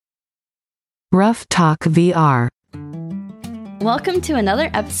Rough Talk VR. Welcome to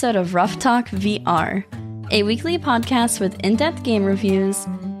another episode of Rough Talk VR, a weekly podcast with in-depth game reviews,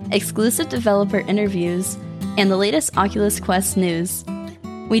 exclusive developer interviews, and the latest Oculus Quest news.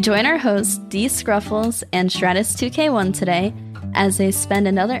 We join our hosts D Scruffles and Stratus2K1 today as they spend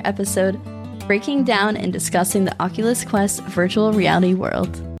another episode breaking down and discussing the Oculus Quest virtual reality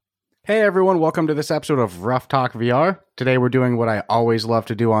world. Hey everyone, welcome to this episode of Rough Talk VR. Today we're doing what I always love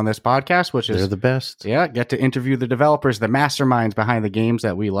to do on this podcast, which is... They're the best. Yeah, get to interview the developers, the masterminds behind the games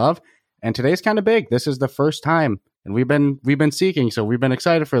that we love. And today's kind of big. This is the first time, and we've been seeking, so we've been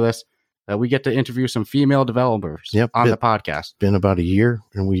excited for this, that we get to interview some female developers on the podcast. Been about a year,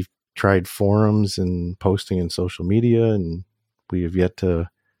 and we've tried forums and posting in social media, and we have yet to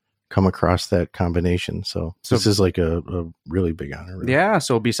come across that combination. So this is like a really big honor. Really. Yeah.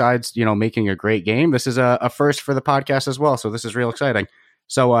 So besides, making a great game, this is a first for the podcast as well. So this is real exciting.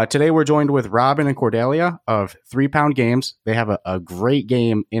 So today we're joined with Robin and Cordelia of 3 Pound Games. They have a great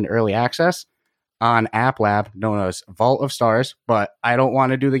game in early access on App Lab known as Vault of Stars, but I don't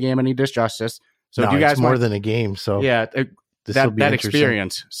want to do the game any disjustice. So do you guys it's more than a game. So yeah, that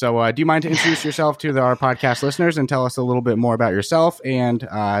experience. So do you mind to introduce yourself to our podcast listeners and tell us a little bit more about yourself and,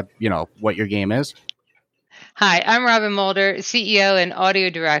 what your game is? Hi, I'm Robin Moulder, CEO and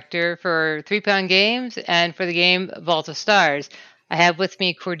audio director for 3 Pound Games and for the game Vault of Stars. I have with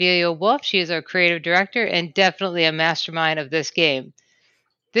me Cordelia Wolf. She is our creative director and definitely a mastermind of this game.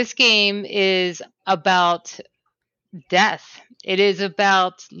 This game is about death. It is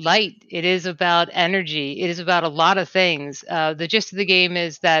about light. It is about energy. It is about a lot of things. The gist of the game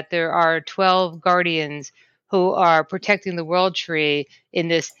is that there are 12 guardians who are protecting the world tree in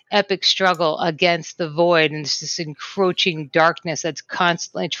this epic struggle against the void and this encroaching darkness that's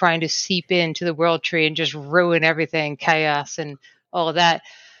constantly trying to seep into the world tree and just ruin everything, chaos and all of that.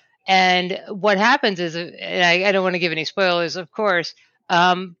 And what happens is, and I don't want to give any spoilers, of course,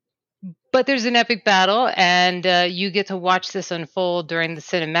 but there's an epic battle, and you get to watch this unfold during the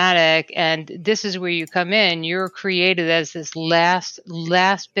cinematic, and this is where you come in. You're created as this last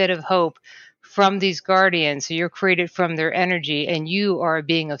bit of hope from these guardians. So you're created from their energy, and you are a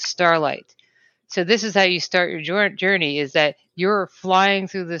being of starlight. So this is how you start your journey, is that you're flying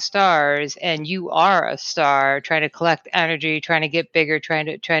through the stars, and you are a star, trying to collect energy, trying to get bigger, trying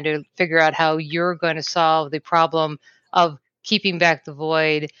to figure out how you're going to solve the problem of keeping back the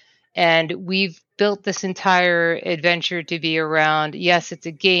void. And we've built this entire adventure to be around, yes, it's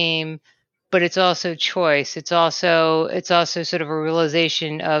a game, but it's also choice. It's also sort of a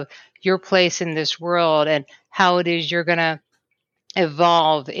realization of your place in this world and how it is you're going to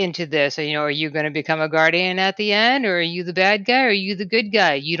evolve into this. Are you going to become a guardian at the end, or are you the bad guy, or are you the good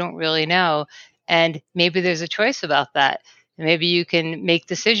guy? You don't really know. And maybe there's a choice about that. And maybe you can make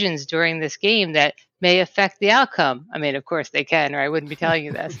decisions during this game that may affect the outcome. I mean, of course they can, or I wouldn't be telling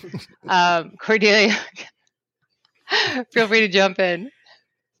you this. Cordelia, feel free to jump in.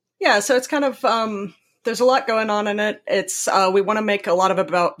 Yeah, so it's kind of, there's a lot going on in it. It's, we want to make a lot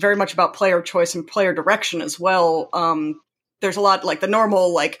of very much about player choice and player direction as well. There's a lot like the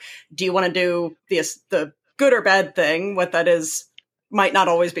normal, do you want to do the good or bad thing? What that is might not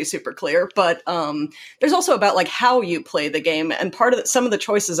always be super clear, but there's also about how you play the game, and part of some of the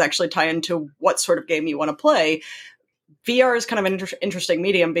choices actually tie into what sort of game you want to play. VR is kind of an interesting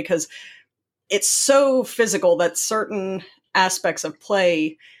medium because it's so physical that certain aspects of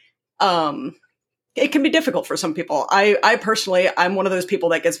play, it can be difficult for some people. I personally, I'm one of those people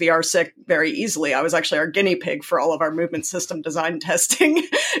that gets VR sick very easily. I was actually our guinea pig for all of our movement system design testing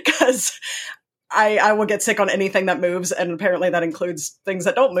because I will get sick on anything that moves, and apparently that includes things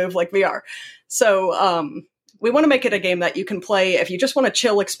that don't move, like VR. So we want to make it a game that you can play if you just want a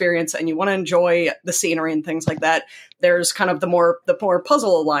chill experience and you want to enjoy the scenery and things like that. There's kind of the more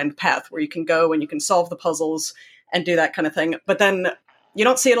puzzle-aligned path where you can go and you can solve the puzzles and do that kind of thing. But then you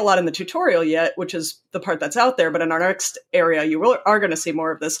don't see it a lot in the tutorial yet, which is the part that's out there. But in our next area, you are going to see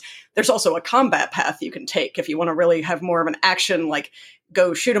more of this. There's also a combat path you can take if you want to really have more of an action,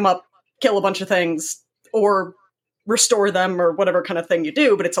 go shoot 'em up, kill a bunch of things, or restore them, or whatever kind of thing you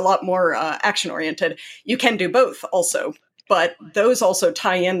do, but it's a lot more action-oriented. You can do both also, but those also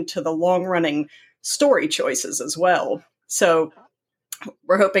tie into the long-running story choices as well. So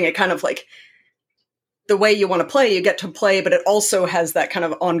we're hoping it kind of the way you want to play, you get to play, but it also has that kind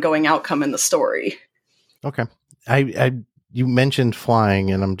of ongoing outcome in the story. Okay. You mentioned flying,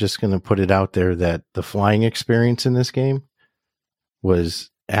 and I'm just going to put it out there that the flying experience in this game was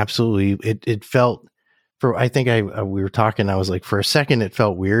absolutely, it felt, we were talking, I was like, for a second it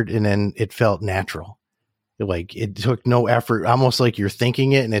felt weird, and then it felt natural. like it took no effort, almost like you're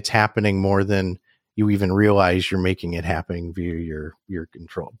thinking it and it's happening more than you even realize you're making it happen via your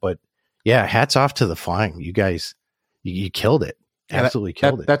control. But yeah, hats off to the flying. You guys, you killed it. Absolutely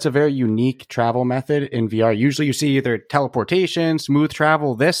killed it. That's a very unique travel method in VR. Usually you see either teleportation, smooth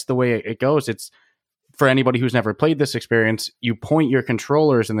travel, the way it goes. It's for anybody who's never played this experience, you point your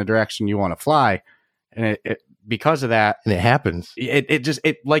controllers in the direction you want to fly. And it because of that. And it happens.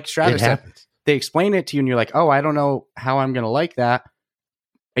 It like Stratus said, they explain it to you and you're like, oh, I don't know how I'm going to like that.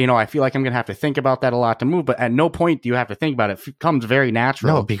 I feel like I'm going to have to think about that a lot to move, but at no point do you have to think about it. It becomes very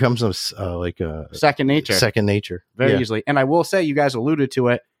natural. No, it becomes like a second nature. Very easily. And I will say, you guys alluded to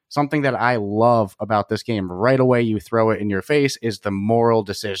it. Something that I love about this game, right away you throw it in your face, is the moral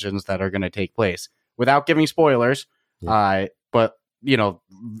decisions that are going to take place. Without giving spoilers, but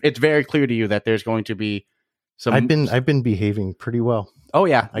it's very clear to you that there's going to be some. I've been behaving pretty well. Oh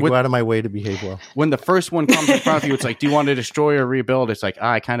yeah, I go out of my way to behave well. When the first one comes in front of you, it's like, do you want to destroy or rebuild? It's like,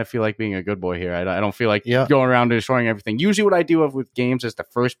 I kind of feel like being a good boy here. I don't feel like going around and destroying everything. Usually, what I do with games is the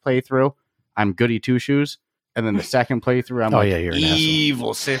first playthrough, I'm goody two shoes, and then the second playthrough, I'm you're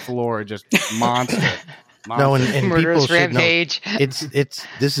evil Sith Lord, just monster. No, and murderous people rampage. It's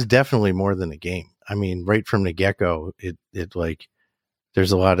this is definitely more than a game. I mean, right from the get-go, it like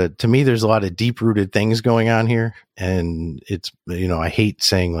there's a lot of deep-rooted things going on here, and it's I hate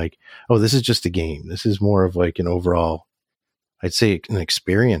saying like, oh, this is just a game. This is more of like an overall, I'd say, an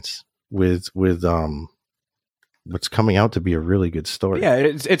experience with what's coming out to be a really good story. Yeah,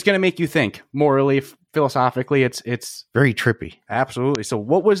 it's going to make you think morally, philosophically. It's very trippy. Absolutely. So,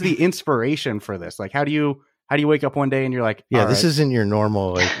 what was the inspiration for this? Like, how do you wake up one day and you're like, this isn't your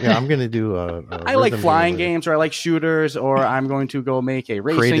normal, like, I'm going to do I like flying games, or I like shooters, or I'm going to go make a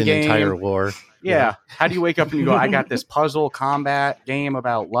racing create an game. Entire lore. Yeah. How do you wake up and you go, I got this puzzle combat game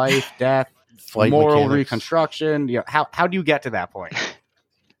about life, death, flight moral mechanics. Reconstruction? How do you get to that point?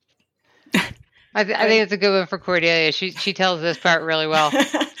 I think it's a good one for Cordelia. She tells this part really well.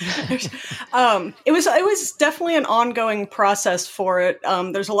 It was definitely an ongoing process for it.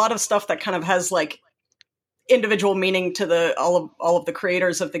 There's a lot of stuff that kind of has like individual meaning to all of the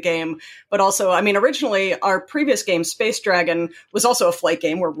creators of the game, but also, I mean, originally our previous game, Space Dragon, was also a flight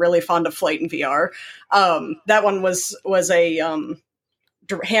game. We're really fond of flight in VR. That one was a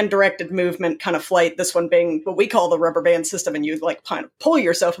hand-directed movement kind of flight. This one being what we call the rubber band system, and you like kind of pull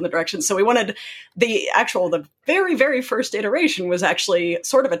yourself in the direction. So we wanted the very, very first iteration was actually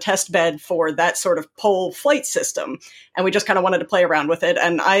sort of a test bed for that sort of pull flight system. And we just kind of wanted to play around with it.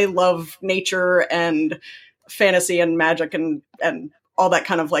 And I love nature and fantasy and magic and all that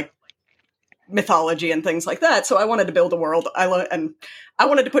kind of like mythology and things like that. So I wanted to build a world. I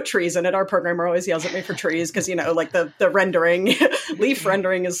wanted to put trees in it. Our programmer always yells at me for trees because, like the rendering, leaf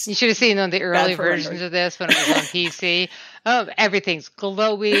rendering is. You should have seen on the early versions of this when it was on PC. Oh, everything's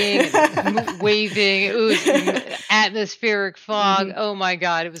glowing, and waving. It was atmospheric fog. Mm-hmm. Oh my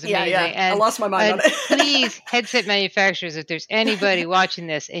God, it was amazing. Yeah. And I lost my mind on it. Please, headset manufacturers, if there's anybody watching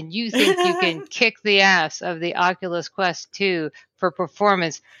this and you think you can kick the ass of the Oculus Quest 2 for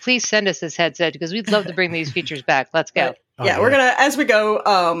performance, please send us this headset because we'd love to bring these features back. Let's go. Yeah, we're gonna, as we go,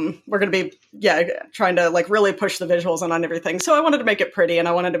 we're gonna be trying to like really push the visuals on everything. So I wanted to make it pretty, and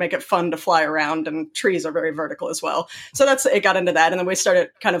I wanted to make it fun to fly around, and trees are very vertical as well. So it got into that, and then we started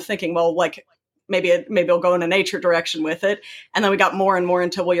kind of thinking, well, like maybe it'll go in a nature direction with it, and then we got more and more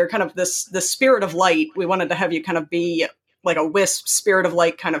into, well, you're kind of this spirit of light. We wanted to have you kind of be like a wisp, spirit of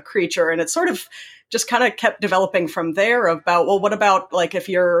light kind of creature, and it sort of just kind of kept developing from there. About, well, what about like if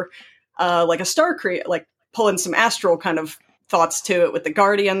you're like a star creature, like pulling some astral kind of thoughts to it with the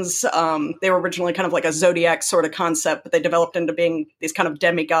Guardians. They were originally kind of like a Zodiac sort of concept, but they developed into being these kind of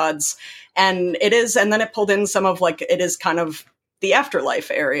demigods. And then it pulled in some of like, it is kind of the afterlife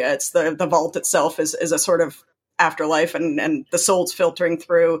area. It's the vault itself is a sort of afterlife, and the souls filtering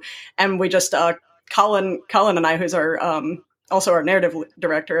through. And we just, Colin and I, who's our, also our narrative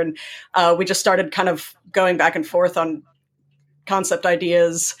director, and we just started kind of going back and forth on concept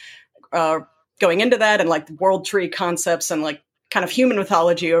ideas, going into that, and like world tree concepts and like kind of human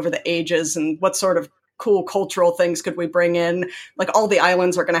mythology over the ages, and what sort of cool cultural things could we bring in. Like all the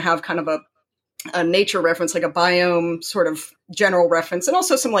islands are going to have kind of a nature reference, like a biome sort of general reference, and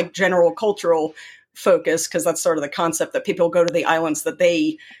also some like general cultural focus, because that's sort of the concept that people go to the islands that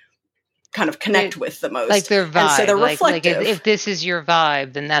they kind of connect with the most. Like their vibe. And so they're reflective. Like if this is your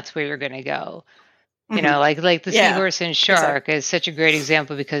vibe, then that's where you're going to go. You know, like the seahorse and shark is such a great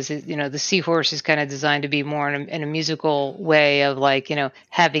example, because, the seahorse is kind of designed to be more in a musical way of like,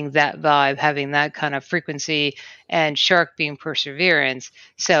 having that vibe, having that kind of frequency, and shark being perseverance.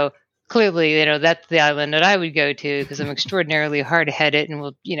 So clearly, that's the island that I would go to because I'm extraordinarily hard-headed and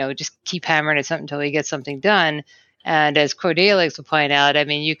will, just keep hammering at something until we get something done. And as Cordelia likes to point out, I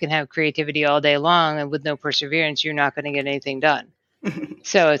mean, you can have creativity all day long, and with no perseverance, you're not going to get anything done.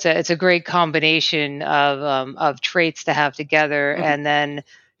 So it's a great combination of traits to have together, and then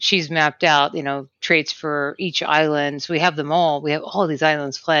she's mapped out, traits for each island. So we have them all. We have all these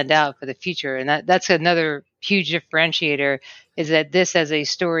islands planned out for the future, and that's another huge differentiator. Is that this as a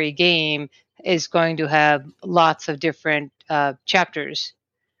story game is going to have lots of different chapters.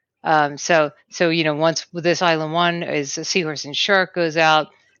 So once with this island one is a seahorse and shark goes out,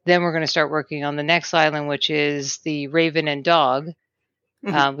 then we're going to start working on the next island, which is the raven and dog.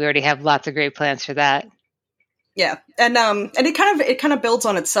 We already have lots of great plans for that. Yeah, and it kind of builds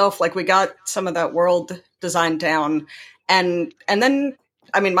on itself. Like we got some of that world design down, and then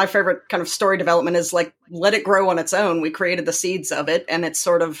I mean, my favorite kind of story development is like let it grow on its own. We created the seeds of it, and it's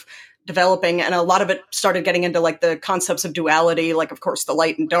sort of developing, and a lot of it started getting into like the concepts of duality, like of course the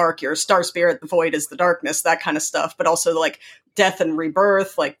light and dark. You're a star spirit, the void is the darkness, that kind of stuff. But also like death and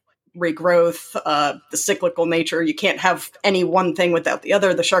rebirth, like regrowth, the cyclical nature. You can't have any one thing without the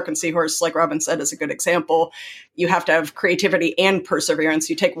other. The shark and seahorse, like Robin said, is a good example. You have to have creativity and perseverance.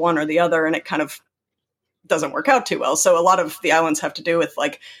 You take one or the other, and it kind of doesn't work out too well. So a lot of the islands have to do with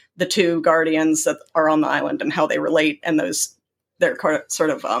like the two guardians that are on the island and how they relate, and they're sort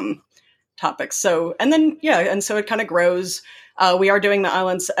of topics. So, and then, and so it kind of grows. We are doing the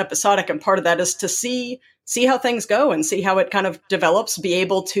islands episodic, and part of that is to see how things go and see how it kind of develops, be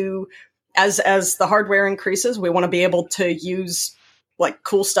able to, as the hardware increases, we want to be able to use like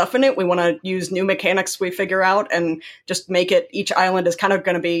cool stuff in it. We want to use new mechanics we figure out and just make it, each island is kind of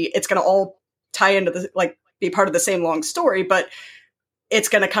going to be, it's going to all tie into the, like be part of the same long story, but it's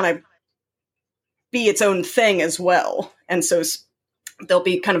going to kind of be its own thing as well. And so there'll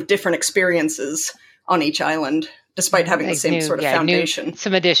be kind of different experiences on each island, despite having the same sort of foundation.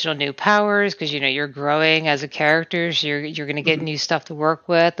 Some additional new powers, because you're growing as a character, so you're going to get new stuff to work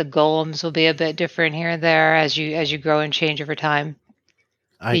with. The golems will be a bit different here and there as you grow and change over time.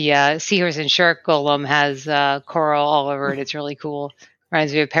 The seahorse and shark golem has coral all over it. It's really cool.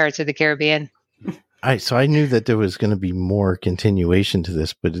 Reminds me of Pirates of the Caribbean. So I knew that there was going to be more continuation to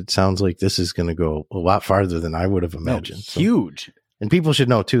this, but it sounds like this is going to go a lot farther than I would have imagined. Huge. And people should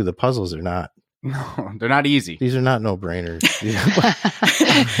know too, the puzzles are not. No, they're not easy. These are not no-brainers.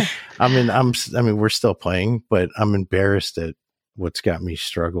 I mean, we're still playing, but I'm embarrassed at what's got me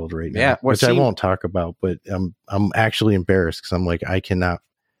struggled right now, which I won't talk about. But I'm actually embarrassed because I'm like, I cannot.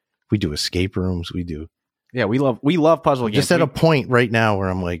 We do escape rooms. We do. Yeah, we love puzzle games. Just at a point right now where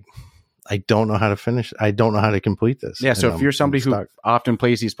I'm like, I don't know how to finish. I don't know how to complete this. Yeah. So if you're somebody who often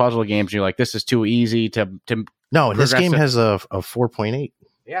plays these puzzle games, you're like, this is too easy to. No, this game has a 4.8.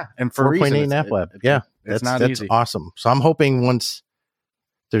 Yeah, and for 4.8 in App Lab. That's easy. Awesome. So I'm hoping once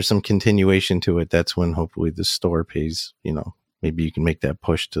there's some continuation to it, that's when hopefully the store pays. Maybe you can make that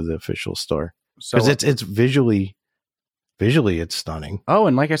push to the official store because it's visually it's stunning. Oh,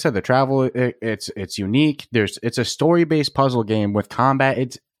 and like I said, the travel it's unique. It's a story-based puzzle game with combat.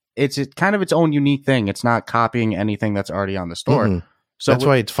 It's kind of its own unique thing. It's not copying anything that's already on the store. Mm-hmm. So that's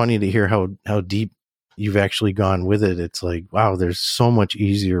why it's funny to hear how deep you've actually gone with it. It's like, wow, there's so much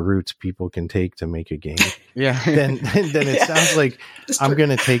easier routes people can take to make a game. Yeah. Then it sounds like I'm going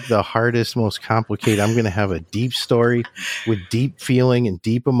to take the hardest, most complicated. I'm going to have a deep story with deep feeling and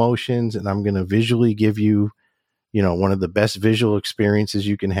deep emotions, and I'm going to visually give you, one of the best visual experiences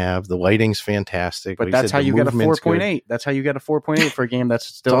you can have. The lighting's fantastic. But that's how you get a 4.8. That's how you get a 4.8 for a game that's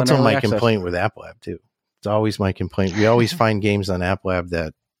still in early access. Complaint with App Lab too. It's always my complaint. We always find games on App Lab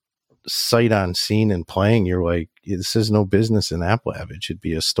that sight unseen and playing, you're like, this is no business in App Lab. It should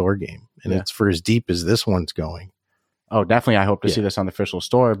be a store game, and it's for as deep as this one's going. Oh, definitely. I hope to see this on the official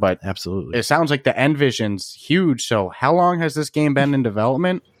store, but absolutely, it sounds like the end vision's huge. So how long has this game been in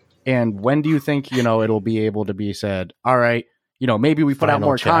development, and when do you think it'll be able to be said, all right, maybe we put out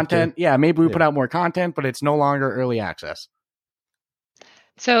more content? Yeah, maybe we put out more content, but it's no longer early access.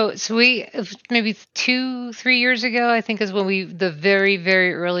 So we maybe 2-3 years ago, I think, is when the very,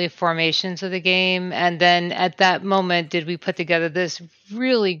 very early formations of the game. And then at that moment, did we put together this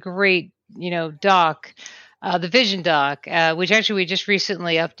really great, doc, the Vision doc, which actually we just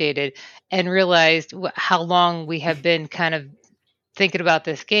recently updated and realized how long we have been kind of thinking about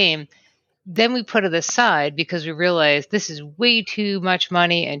this game. Then we put it aside because we realized this is way too much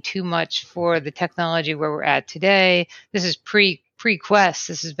money and too much for the technology where we're at today. This is pre-Quest.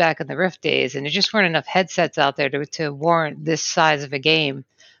 This is back in the Rift days, and there just weren't enough headsets out there to warrant this size of a game.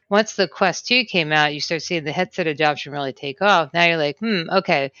 once the Quest 2 came out, you start seeing the headset adoption really take off. Now you're like,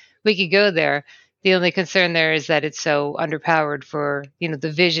 okay, we could go there. The only concern there is that it's so underpowered for,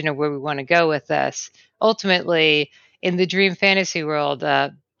 the vision of where we want to go with this. Ultimately, in the dream fantasy world,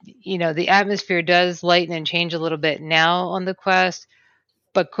 the atmosphere does lighten and change a little bit now on the Quest,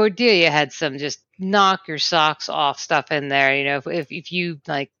 but Cordelia had some just knock your socks off stuff in there. If you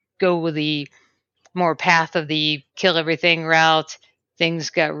like go with the more path of the kill everything route, things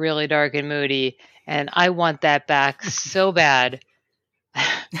got really dark and moody, and I want that back so bad.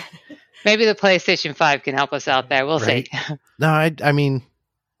 Maybe the PlayStation 5 can help us out there. We'll see. No, I mean,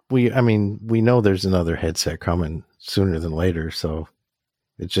 we know there's another headset coming sooner than later, so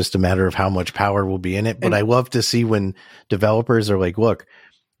it's just a matter of how much power will be in it. But I love to see when developers are like, look,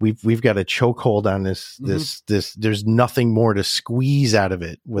 we've got a chokehold on this, there's nothing more to squeeze out of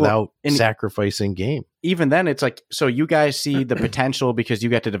it without sacrificing game. Even then it's like, so you guys see the potential because you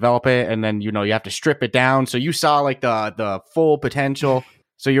get to develop it, and then, you have to strip it down. So you saw like the full potential.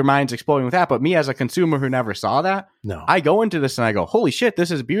 So your mind's exploding with that. But me as a consumer who never saw that, I go into this and I go, holy shit, this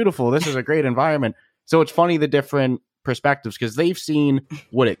is beautiful. This is a great environment. So it's funny the different perspectives, because they've seen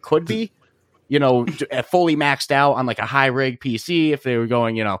what it could be, fully maxed out on like a high rig PC if they were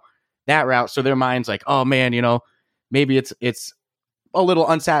going, that route. So their mind's like, oh man, maybe it's a little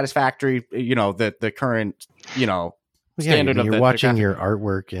unsatisfactory, the current, standard of you're watching your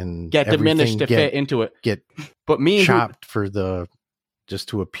artwork and get diminished to fit into it. But me chopped just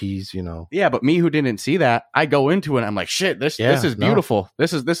to appease, Yeah, but me who didn't see that, I go into it and I'm like, shit, this is beautiful. No.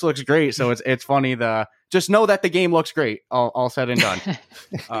 This looks great. So it's funny. Just know that the game looks great. All said and done.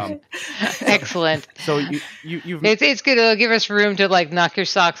 Excellent. So it's good. It'll give us room to like knock your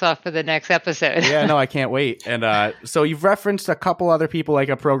socks off for the next episode. Yeah, no, I can't wait. And so you've referenced a couple other people, like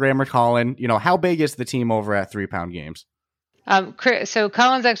a programmer, Colin. How big is the team over at 3 Pound Games? So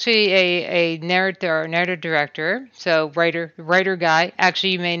Colin's actually a narrative director, so writer guy.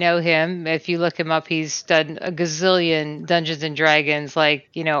 Actually, you may know him if you look him up. He's done a gazillion Dungeons and Dragons, like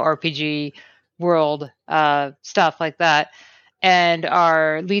RPG world stuff like that. And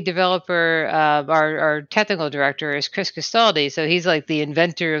our lead developer, our technical director, is Chris Castaldi. So he's like the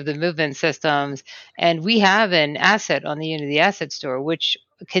inventor of the movement systems. And we have an asset on the Unity Asset Store which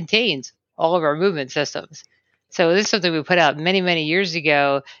contains all of our movement systems. So this is something we put out many, many years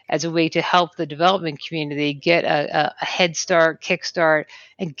ago as a way to help the development community get a head start, kickstart,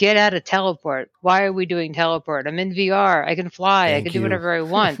 and get out of teleport. Why are we doing teleport? I'm in VR. I can fly. I can do whatever I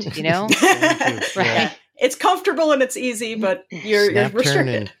want, Right? Yeah. It's comfortable and it's easy, but you're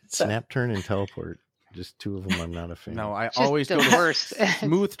restricted. Snap turn and teleport. Just two of them I'm not a fan. No, I just always go worst.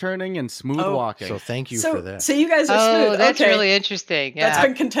 Smooth turning and smooth walking. So thank you for that. So you guys are smooth. That's okay. really interesting. Yeah. That's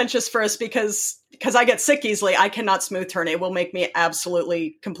been contentious for us because I get sick easily. I cannot smooth turn. It will make me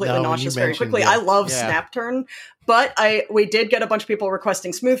absolutely completely nauseous very quickly. I love snap turn, but we did get a bunch of people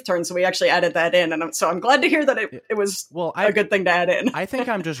requesting smooth turn, so we actually added that in, and so I'm glad to hear that it was a good thing to add in. I think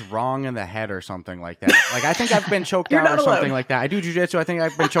I'm just wrong in the head or something like that. Like I think I've been choked out or something like that. I do jujitsu. I think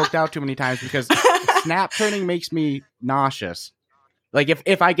I've been choked out too many times because snap turning makes me nauseous. Like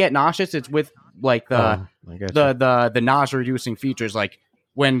if I get nauseous, it's with like the nausea reducing features, like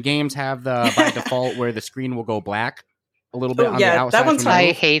when games have the by default where the screen will go black a little bit on the outside. That one's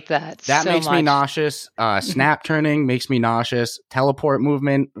I hate that. That so makes much. me nauseous. Snap turning makes me nauseous. Teleport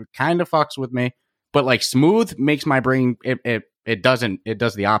movement kind of fucks with me, but like smooth makes my brain it does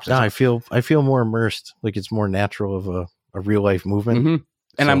the opposite. No, I feel more immersed. Like it's more natural of a real life movement,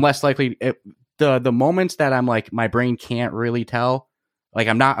 and I'm less likely. The moments that I'm like my brain can't really tell, like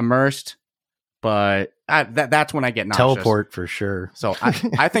I'm not immersed, but that's when I get nauseous. Teleport for sure. So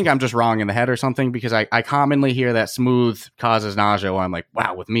I think I'm just wrong in the head or something, because I commonly hear that smooth causes nausea when I'm like,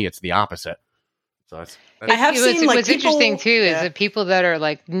 wow, with me it's the opposite. So I have seen like what's people, interesting too is that people that are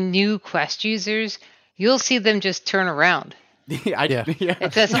like new Quest users, you'll see them just turn around.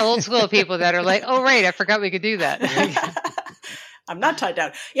 It's us old school people that are like, oh right, I forgot we could do that. I'm not tied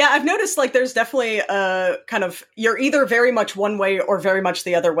down. Yeah, I've noticed like there's definitely kind of, you're either very much one way or very much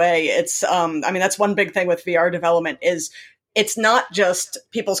the other way. It's, that's one big thing with VR development is it's not just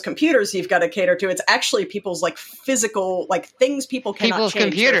people's computers you've got to cater to. It's actually people's like physical, like things people cannot people's change.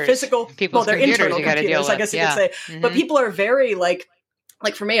 Computers. They're physical, they're internal computers, I guess you could say. Mm-hmm. But people are very like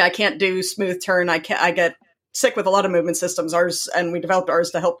for me, I can't do smooth turn. I get sick with a lot of movement systems, ours, and we developed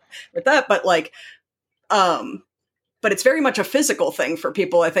ours to help with that. But like, but it's very much a physical thing for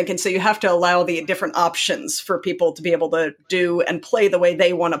people, I think. And so you have to allow the different options for people to be able to do and play the way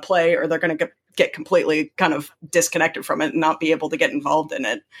they want to play, or they're going to get completely kind of disconnected from it and not be able to get involved in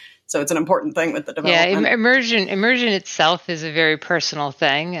it. So it's an important thing with the development. Yeah, immersion itself is a very personal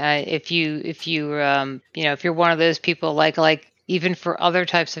thing. If you're one of those people like even for other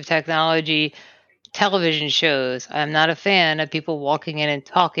types of technology, television shows, I'm not a fan of people walking in and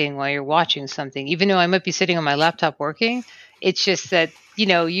talking while you're watching something. Even though I might be sitting on my laptop working, it's just that,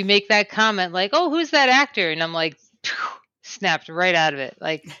 you make that comment like, "Oh, who's that actor?" And I'm like, snapped right out of it.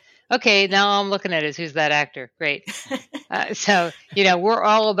 Like, okay, now all I'm looking at is who's that actor. Great. So, we're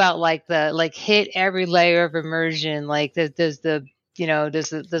all about hit every layer of immersion. Like, does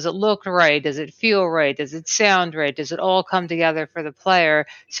it look right? Does it feel right? Does it sound right? Does it all come together for the player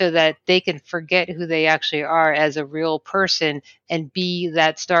so that they can forget who they actually are as a real person and be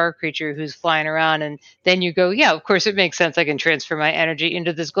that star creature who's flying around? And then you go, yeah, of course it makes sense. I can transfer my energy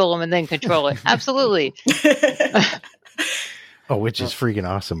into this golem and then control it. Absolutely. Oh, which is freaking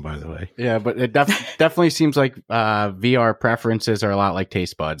awesome, by the way. Yeah, but it definitely seems like VR preferences are a lot like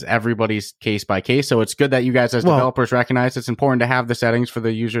taste buds. Everybody's case by case, so it's good that you guys as developers recognize it's important to have the settings for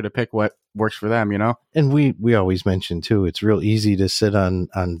the user to pick what works for them, And we always mention, too, it's real easy to sit on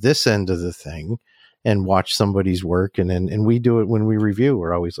this end of the thing and watch somebody's work, and we do it when we review.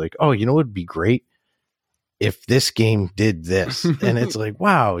 We're always like, oh, it would be great if this game did this. And it's like,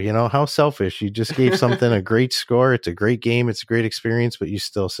 wow, how selfish. You just gave something a great score. It's a great game. It's a great experience, but you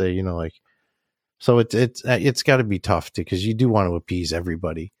still say, so it's got to be tough because you do want to appease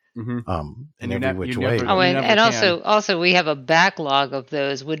everybody. In every which way. And also we have a backlog of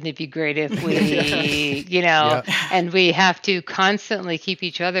those. Wouldn't it be great if we, and we have to constantly keep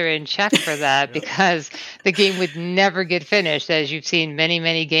each other in check for that because the game would never get finished, as you've seen many,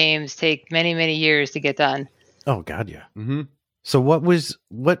 many games take many, many years to get done. Oh God. Yeah. Mm-hmm. So all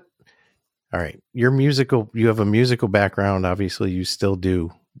right, you have a musical background. Obviously you still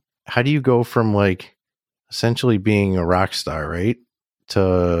do. How do you go from essentially being a rock star, right?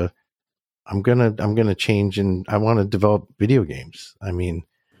 To I'm gonna change and I want to develop video games. I mean,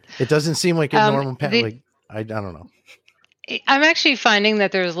 it doesn't seem like a normal path. I don't know. I'm actually finding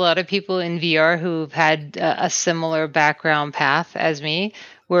that there's a lot of people in VR who've had a similar background path as me,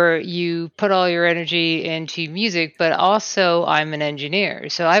 where you put all your energy into music, but also I'm an engineer.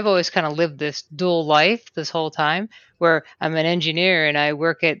 So I've always kind of lived this dual life this whole time, where I'm an engineer and I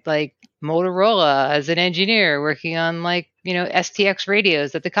work at Motorola as an engineer, working on STX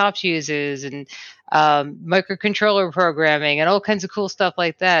radios that the cops uses and microcontroller programming and all kinds of cool stuff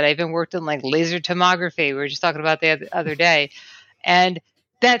like that. I even worked on laser tomography. We were just talking about the other day, and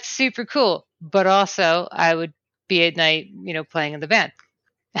that's super cool. But also I would be at night, playing in the band.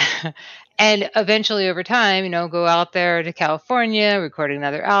 And eventually over time, go out there to California, recording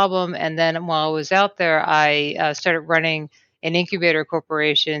another album. And then while I was out there, I started running an incubator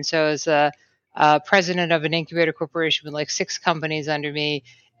corporation. So as a president of an incubator corporation with 6 companies under me.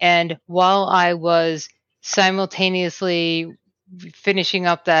 And while I was simultaneously finishing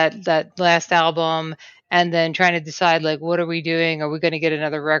up that last album and then trying to decide what are we doing? Are we going to get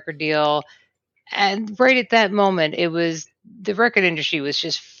another record deal? And right at that moment, the record industry was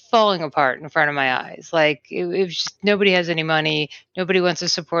just falling apart in front of my eyes. It was just, nobody has any money. Nobody wants to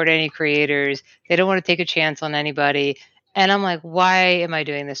support any creators. They don't want to take a chance on anybody. And I'm like, why am I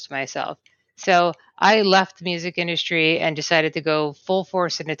doing this to myself? So I left the music industry and decided to go full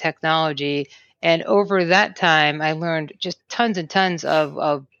force into technology. And over that time, I learned just tons and tons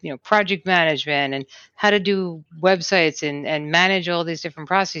of project management and how to do websites and manage all these different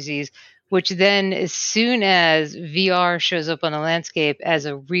processes, which then as soon as VR shows up on the landscape as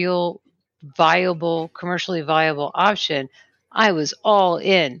a real commercially viable option, I was all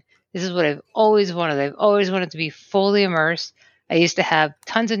in. This is what I've always wanted. I've always wanted to be fully immersed. I used to have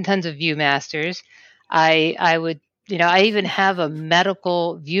tons and tons of ViewMasters. I would, I even have a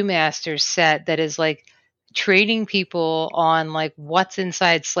medical ViewMaster set that is training people on what's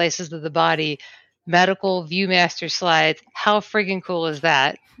inside slices of the body, medical ViewMaster slides. How friggin' cool is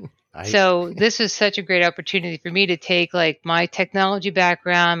that? So this was such a great opportunity for me to take my technology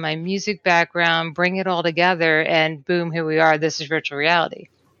background, my music background, bring it all together, and boom, here we are. This is virtual reality.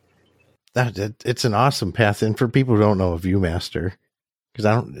 It's an awesome path. And for people who don't know a ViewMaster,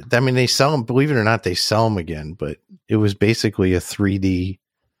 because they sell them, believe it or not, they sell them again, but it was basically a 3D,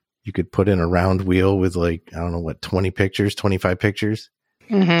 you could put in a round wheel with 20 pictures, 25 pictures.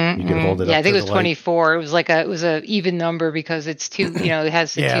 Mm-hmm, you can hold it up. Yeah, I think it was 24. It was a even number because it's two, it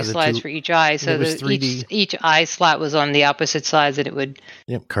has the two slides for each eye. So each eye slot was on the opposite sides and it would.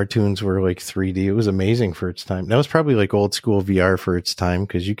 Yep. Cartoons were 3D. It was amazing for its time. That was probably old school VR for its time.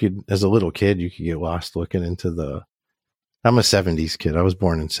 Cause you could, as a little kid, you could get lost looking into the I'm a 70s kid. I was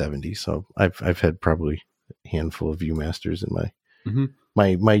born in 70s, so I've had probably a handful of Viewmasters in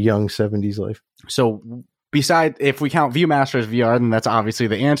my young 70s life. So besides, if we count Viewmaster as VR, then that's obviously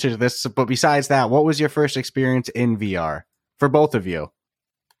the answer to this. But besides that, what was your first experience in VR for both of you?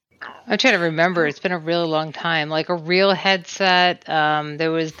 I'm trying to remember. It's been a really long time. Like a real headset.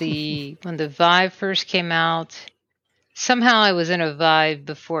 There was when the Vive first came out. Somehow I was in a Vive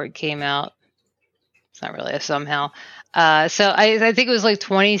before it came out. It's not really a somehow. So I think it was like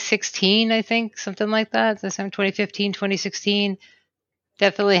 2016, I think, something like that. That's 2015, 2016.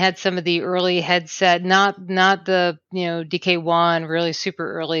 Definitely had some of the early headset, not the DK1 really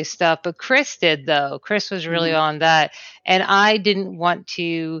super early stuff, but Chris did though. Chris was really on that, and I didn't want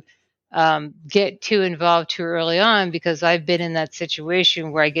to get too involved too early on because I've been in that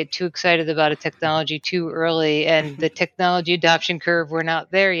situation where I get too excited about a technology too early, and the technology adoption curve we're not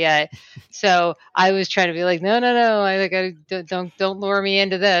there yet. So I was trying to be like, no, I don't lure me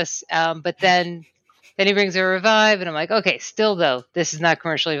into this. But then he brings a Revive, and I'm like, okay, still though, this is not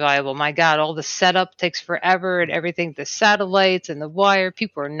commercially viable. My God, all the setup takes forever and everything, the satellites and the wire.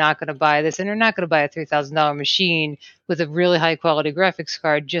 People are not going to buy this, and they're not going to buy a $3,000 machine with a really high quality graphics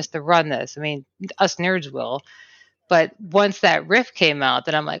card just to run this. I mean, us nerds will. But once that Rift came out,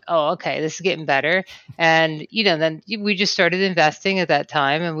 then I'm like, oh, okay, this is getting better. And, then we just started investing at that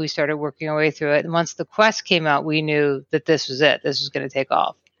time, and we started working our way through it. And once the Quest came out, we knew that this was it. This was going to take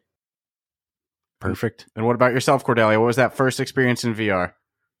off. Perfect. And what about yourself, Cordelia? What was that first experience in VR?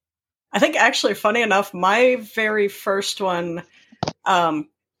 I think actually, funny enough, my very first one,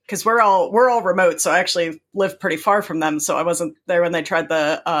 because we're all remote, so I actually live pretty far from them, so I wasn't there when they tried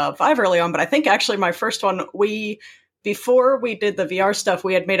the Vive early on. But I think actually my first one, before we did the VR stuff,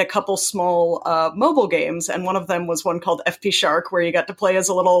 we had made a couple small mobile games, and one of them was one called FP Shark, where you got to play as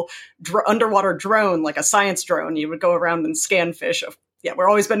a little underwater drone, like a science drone. You would go around and scan fish. Yeah, we're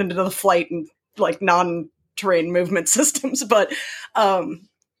always been into the flight and like non-terrain movement systems, but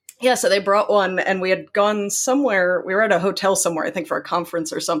yeah, so they brought one, and we had gone somewhere. We were at a hotel somewhere, I think, for a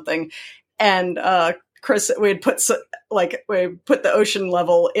conference or something. And Chris, we put the ocean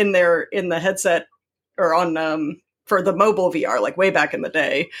level in there in the headset, or on for the mobile VR, like way back in the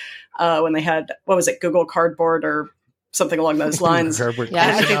day when they had, what was it, Google Cardboard or something along those lines.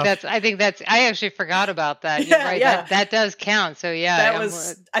 Yeah, I think that's. I actually forgot about that. You're right. Yeah. That does count. So yeah,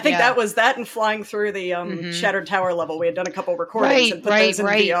 that was that, and flying through the Shattered Tower level. We had done a couple recordings and put those in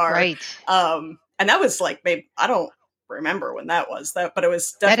VR. Right. And that was like, maybe, I don't remember when that was, but it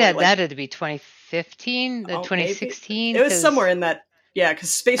was definitely that had to be 2015, 2016. It was somewhere in that. Yeah,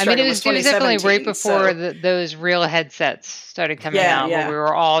 because Space Dragon was 2017. It was definitely right before those real headsets started coming out, where we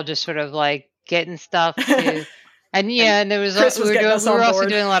were all just sort of like getting stuff to. And there was we were also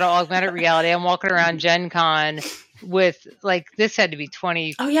doing a lot of augmented reality. I'm walking around Gen Con with, like, this had to be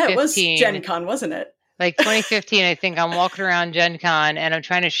 2015. Oh yeah, it was Gen Con, wasn't it? Like 2015, I think. I'm walking around Gen Con and I'm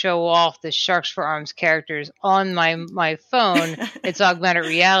trying to show off the Sharks for Arms characters on my phone. It's augmented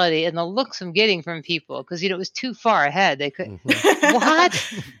reality, and the looks I'm getting from people, because it was too far ahead. They could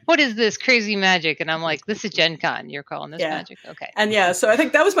what is this crazy magic? And I'm like, this is Gen Con. You're calling this magic? Okay. And so I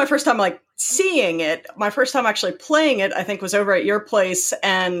think that was my first time like seeing it. My first time actually playing it, I think, was over at your place,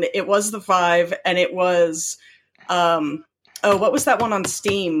 and it was the Vive, and it was what was that one on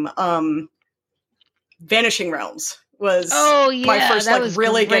Steam? Vanishing Realms was my first like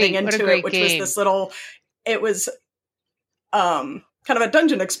really getting into it, which was this little, it was kind of a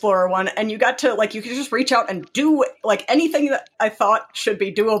dungeon explorer one, and you got to like, you could just reach out and do like anything that I thought should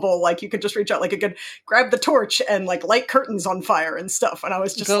be doable. Like you could just reach out, like you could grab the torch and like light curtains on fire and stuff. And I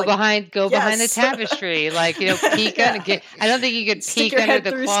was just behind the tapestry, like, peek under. I don't think you could peek under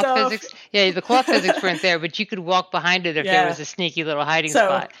the cloth physics. Yeah, the cloth physics weren't there, but you could walk behind it if there was a sneaky little hiding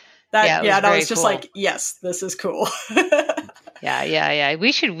spot. And I was just like, yes, this is cool. Yeah.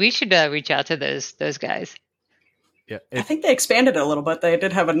 We should reach out to those guys. Yeah, I think they expanded it a little bit. They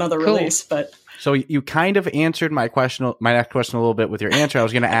did have another release, but so you kind of answered my next question a little bit with your answer. I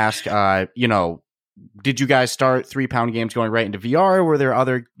was going to ask, did you guys start 3 Pound Games going right into VR? Or were there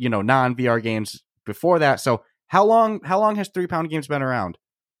other, non-VR games before that? So how long has 3 Pound Games been around?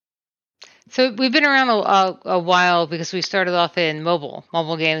 So we've been around a while, because we started off in mobile.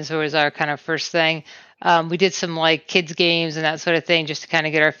 Mobile games was our kind of first thing. We did some like kids games and that sort of thing, just to kind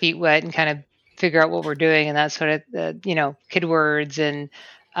of get our feet wet and kind of figure out what we're doing, and that sort of, kid words and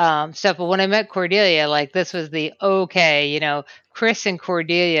stuff. But when I met Cordelia, like, this was Chris and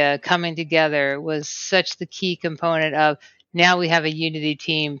Cordelia coming together was such the key component of, now we have a Unity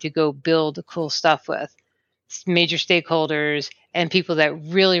team to go build cool stuff with. Major stakeholders and people that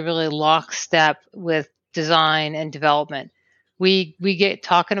really, really lockstep with design and development. We get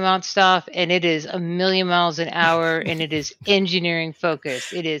talking about stuff, and it is a million miles an hour, and it is engineering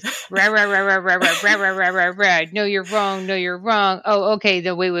focused. It is rah, rah, rah, rah, rah, rah, rah, rah, rah, rah, rah. No, you're wrong. No, you're wrong. Oh, okay.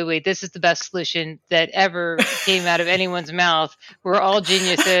 No, wait. This is the best solution that ever came out of anyone's mouth. We're all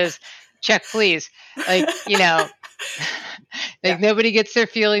geniuses. Check, please. Like, nobody gets their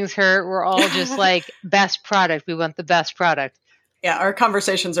feelings hurt. We're all just like best product. We want the best product. Yeah, our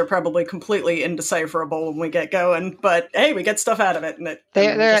conversations are probably completely indecipherable when we get going, but hey, we get stuff out of it. And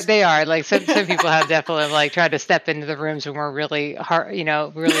they are. Like some people have definitely like tried to step into the rooms when we're really hard, really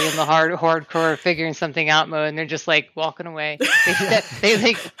in the hardcore figuring something out mode, and they're just like walking away. They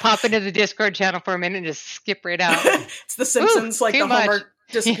like pop into the Discord channel for a minute and just skip right out. It's the Simpsons, like the Homer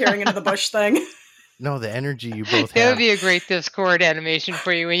disappearing into the bush thing. No, the energy you both have. That would be a great Discord animation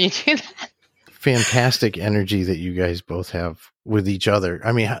for you when you do that. Fantastic energy that you guys both have with each other.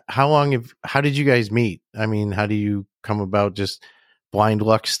 I mean, how did you guys meet? I mean, how do you come about just blind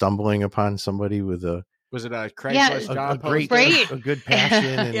luck stumbling upon somebody with was it a Craigslist job post? A good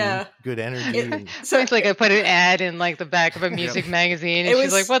passion and good energy? So it's like I put an ad in like the back of a music magazine, and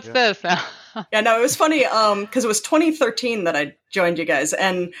she's like, "What's this?" Yeah, no, it was funny because it was 2013 that I joined you guys,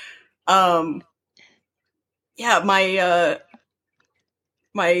 and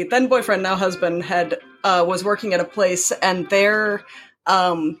my then boyfriend, now husband, was working at a place, and their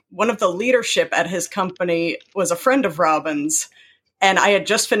one of the leadership at his company was a friend of Robin's, and I had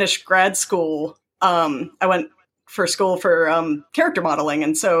just finished grad school. I went for school for character modeling,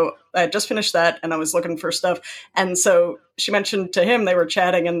 and so I had just finished that, and I was looking for stuff, and so she mentioned to him, they were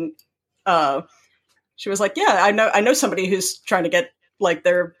chatting, and she was like, "Yeah, I know somebody who's trying to get like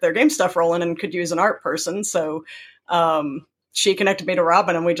their game stuff rolling and could use an art person," so. She connected me to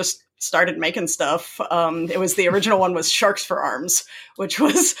Robin, and we just started making stuff. It was the original one was Sharks for Arms, which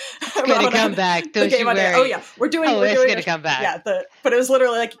was going to come back. Don't you worry. Oh yeah, we're doing it's going to come back. Yeah, but it was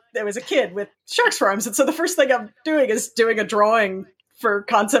literally like it was a kid with Sharks for Arms, and so the first thing I'm doing is doing a drawing for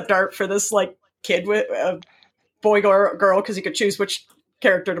concept art for this like kid with a boy or girl, because you could choose which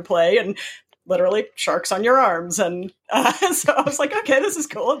character to play, and literally sharks on your arms, and so I was like, okay, this is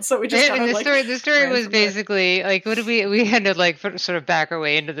cool. And so we just the story was basically like, what did we had to like sort of back our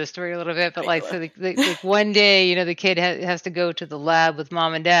way into the story a little bit, but like, so like one day, the kid has to go to the lab with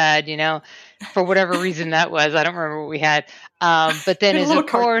mom and dad, for whatever reason that was. I don't remember what we had. But then is of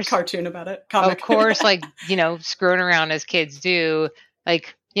course cartoon about it. Comic. Of course, like, screwing around as kids do,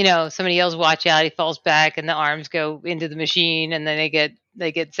 like, somebody yells, "Watch out!" He falls back, and the arms go into the machine, and then they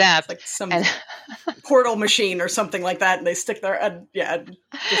get zapped, like some portal machine or something like that, and they stick their so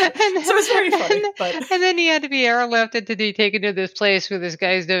it's very funny. And then he had to be airlifted to be taken to this place where this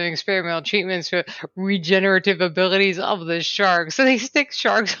guy's doing experimental treatments for regenerative abilities of the shark. So they stick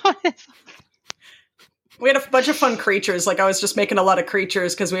sharks on it. We had a bunch of fun creatures. Like I was just making a lot of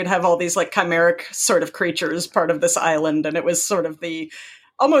creatures because we'd have all these like chimeric sort of creatures part of this island, and it was sort of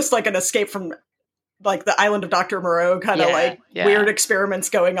almost like an escape from like the island of Dr. Moreau, kind of weird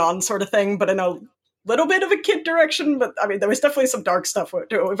experiments going on sort of thing, but in a little bit of a kid direction. But I mean, there was definitely some dark stuff to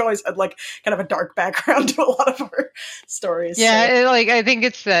it. We've always had like kind of a dark background to a lot of our stories. Yeah, so. I think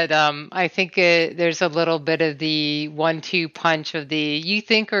it's that, there's a little bit of the 1-2 punch of you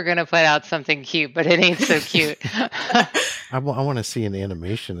think we're going to put out something cute, but it ain't so cute. I want to see an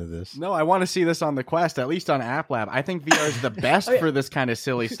animation of this. No, I want to see this on the Quest, at least on App Lab. I think VR is the best for this kind of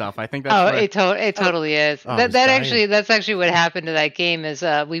silly stuff. I think that's it totally is. That's actually what happened to that game is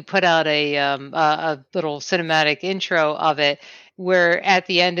we put out a little cinematic intro of it, where at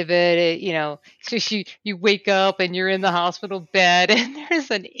the end of it, so you wake up and you're in the hospital bed, and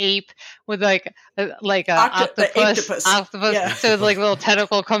there's an ape with like a octopus. Yeah. So like a little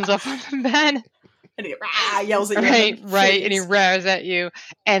tentacle comes up on the bed. And he yells at you. Right, and he roars at you.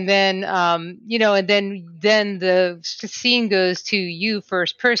 And then, and then the scene goes to you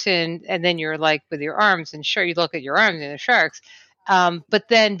first person, and then you're like with your arms, and sure, you look at your arms and the sharks. But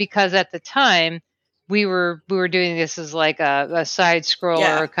then because at the time we were doing this as like a side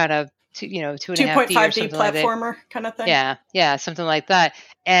scroller kind of, 2.5D 2.5D platformer kind of thing. Yeah, something like that.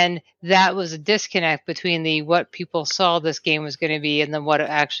 And that was a disconnect between what people saw this game was going to be and then what it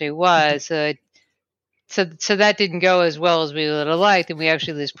actually was. So that didn't go as well as we would have liked, and we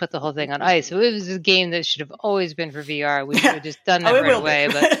actually just put the whole thing on ice. So it was a game that should have always been for VR. We should have just done that right away,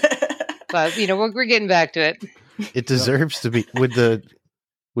 but we're getting back to it. It deserves to be.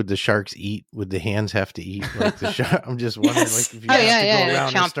 Would the sharks eat? Would the hands have to eat like the shark? I'm just wondering, like if you have to go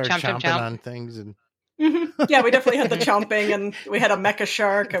around and start chomping on things and. Yeah, we definitely had the chomping, and we had a mecha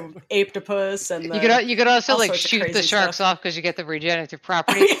shark, an aptopus, and you could also like sorts of shoot the crazy sharks stuff. off because you get the regenerative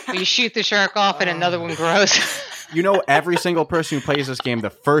property. But you shoot the shark off, and another one grows. You know, every single person who plays this game, the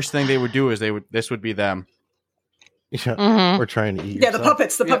first thing they would do is this would be them. Yeah, we're trying to eat. Yeah, the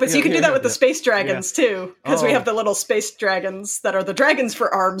puppets. You can do that with the space dragons too, because we Oh. have the little space dragons that are the dragons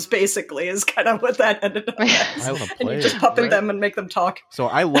for arms. Basically, is kind of what that ended up as. I wanna And play you just it. puppet them and make them talk. So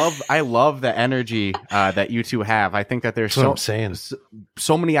I love the energy that you two have. I think that there's That's what I'm saying.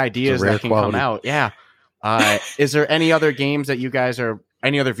 so many ideas rare that can quality. come out. Yeah. Is there any other games that you guys are,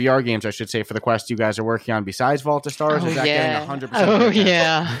 any other VR games, I should say, for the Quest you guys are working on besides Vault of Stars? Is that getting 100%? Oh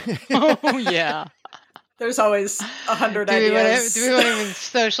yeah. Oh yeah. There's always 100 Do we ideas. want to even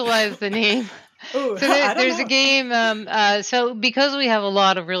socialize the name? Ooh, So I don't there's know. a game. So because we have a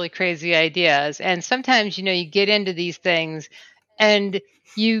lot of really crazy ideas, and sometimes you get into these things, and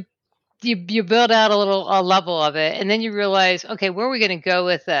you build out a level of it, and then you realize, okay, where are we going to go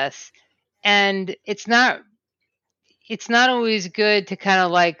with this? And it's not always good to kind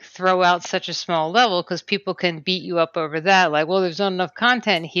of like throw out such a small level because people can beat you up over that. Like, well, there's not enough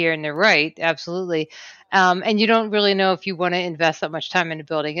content here, and they're right, absolutely. And you don't really know if you want to invest that much time into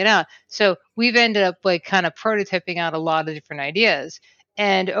building it out. So we've ended up like kind of prototyping out a lot of different ideas.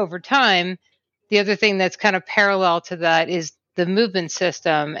 And over time, the other thing that's kind of parallel to that is the movement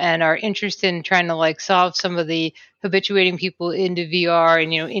system and our interest in trying to like solve some of the habituating people into VR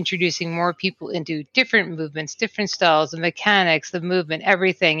and, introducing more people into different movements, different styles, the mechanics, the movement,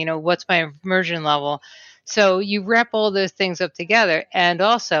 everything, what's my immersion level. So you wrap all those things up together. And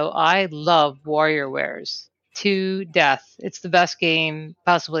also, I love WarriorWares to death. It's the best game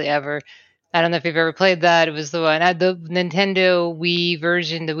possibly ever. I don't know if you've ever played that. It was the one, the Nintendo Wii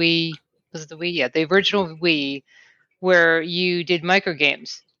version, the Wii, was it the Wii? Yeah, the original Wii, where you did micro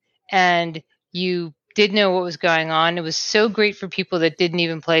games and you did know what was going on. It was so great for people that didn't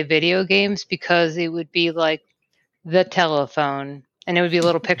even play video games because it would be like the telephone, and it would be a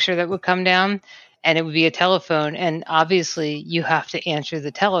little picture that would come down, and it would be a telephone, and obviously you have to answer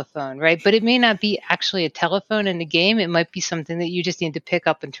the telephone, right? But it may not be actually a telephone in the game. It might be something that you just need to pick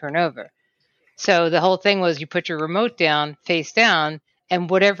up and turn over. So the whole thing was you put your remote down, face down, and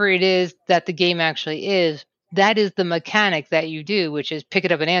whatever it is that the game actually is, that is the mechanic that you do, which is pick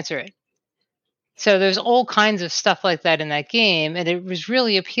it up and answer it. So there's all kinds of stuff like that in that game, and it was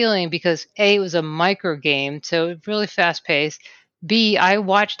really appealing because A, it was a micro game, so really fast paced. B, I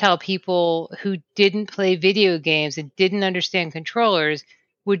watched how people who didn't play video games and didn't understand controllers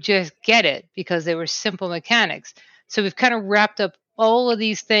would just get it because they were simple mechanics. So we've kind of wrapped up all of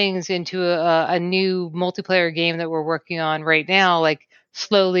these things into a new multiplayer game that we're working on right now, like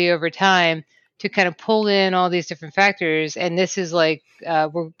slowly over time, to kind of pull in all these different factors. And this is like,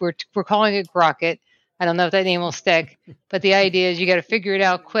 we're calling it Grocket. I don't know if that name will stick, but the idea is you got to figure it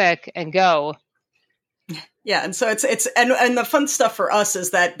out quick and go. Yeah, and so it's and the fun stuff for us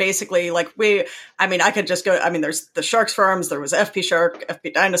is that basically like I could just go, there's the Sharks Farms, there was FP Shark,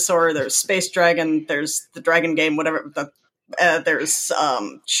 FP Dinosaur, there's Space Dragon, there's the Dragon Game, whatever, there's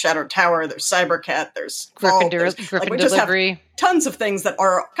Shadow Tower, there's Cybercat, there's Vault, Griffin we just have Delivery. tons of things that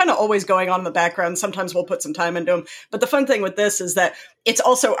are kind of always going on in the background. Sometimes we'll put some time into them. But the fun thing with this is that it's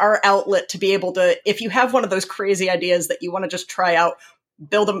also our outlet to be able to, if you have one of those crazy ideas that you want to just try out,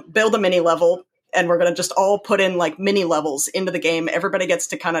 build a mini level. And we're going to just all put in like mini levels into the game. Everybody gets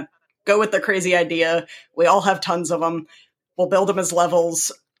to kind of go with their crazy idea. We all have tons of them. We'll build them as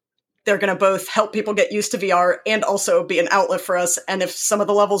levels. They're going to both help people get used to VR and also be an outlet for us. And if some of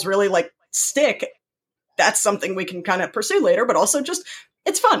the levels really like stick, that's something we can kind of pursue later, but also just,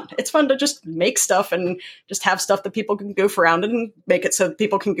 it's fun. It's fun to just make stuff and just have stuff that people can goof around and make it so that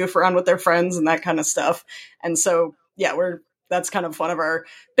people can goof around with their friends and that kind of stuff. And so, yeah, that's kind of one of our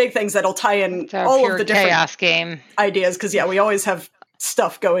big things that'll tie in all of the different chaos game ideas. Cause yeah, we always have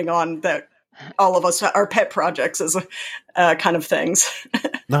stuff going on that all of us are pet projects as kind of things.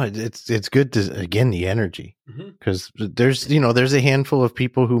 No, it's good to, again, the energy, because there's a handful of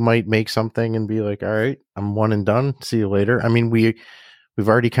people who might make something and be like, all right, I'm one and done. See you later. I mean, we've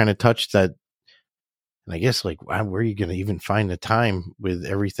already kind of touched that. And I guess like, wow, where are you going to even find the time with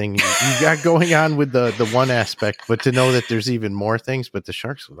everything you got going on with the one aspect, but to know that there's even more things, but the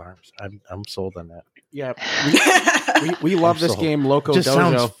Sharks with Arms, I'm sold on that. Yeah. We love this game, Loco Just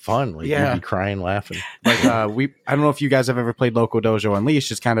Dojo. sounds fun. Like you'd be crying, laughing. Like I don't know if you guys have ever played Loco Dojo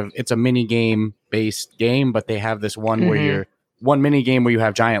Unleashed. It's a mini game based game, but they have this one where you're one mini game where you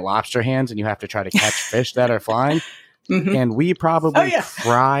have giant lobster hands and you have to try to catch fish that are flying. And we probably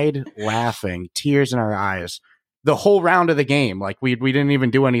cried laughing, tears in our eyes, the whole round of the game. Like we didn't even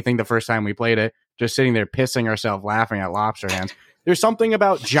do anything the first time we played it. just sitting there pissing ourselves laughing at lobster hands. There's something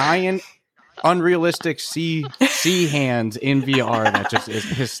about giant, unrealistic sea hands in VR that just is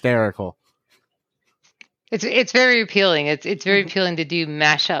hysterical. It's very appealing. It's very appealing to do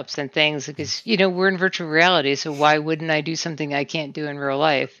mashups and things because we're in virtual reality, so why wouldn't I do something I can't do in real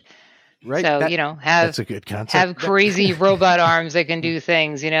life? Right. So that's a good concept. Have crazy robot arms that can do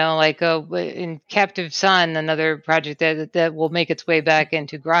things. Like in Captive Sun, another project that will make its way back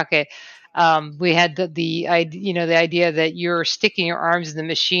into Grocket. We had the idea that you're sticking your arms in the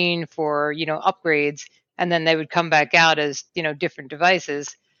machine for upgrades, and then they would come back out as different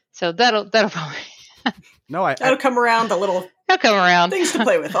devices. So that'll probably. That'll come around. They'll come around. Things to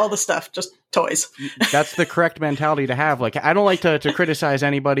play with, all the stuff, just toys. That's the correct mentality to have. Like, I don't like to criticize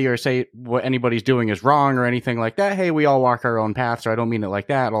anybody or say what anybody's doing is wrong or anything like that. Hey, we all walk our own path, so I don't mean it like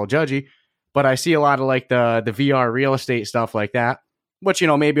that, all judgy. But I see a lot of like the VR real estate stuff like that, which,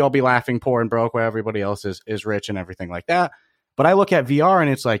 maybe I'll be laughing poor and broke while everybody else is rich and everything like that. But I look at VR and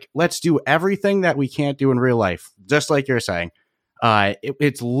it's like, let's do everything that we can't do in real life, just like you're saying.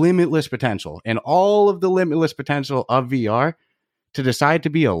 It's limitless potential, and all of the limitless potential of VR to decide to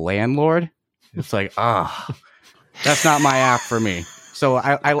be a landlord. It's like, that's not my app for me. So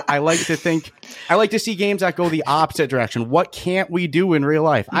I like to see games that go the opposite direction. What can't we do in real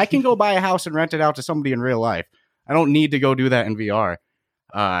life? I can go buy a house and rent it out to somebody in real life. I don't need to go do that in VR.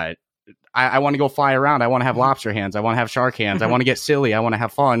 I want to go fly around. I want to have lobster hands. I want to have shark hands. I want to get silly. I want to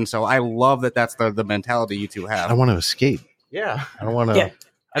have fun. So I love that that's the mentality you two have. I want to escape. Yeah. I don't want to. Yeah.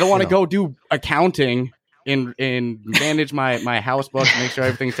 I don't want to go do accounting and manage my house books, make sure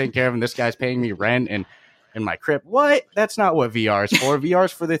everything's taken care of, and this guy's paying me rent and my crib. What? That's not what VR is for. VR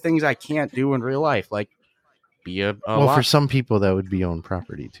is for the things I can't do in real life, like be a for some people that would be own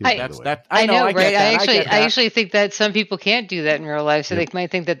property too. I know, right? I actually think that some people can't do that in real life, so they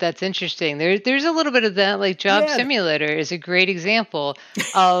might think that that's interesting. There's a little bit of that, like Job Simulator is a great example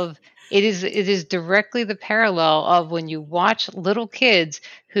of. It is directly the parallel of when you watch little kids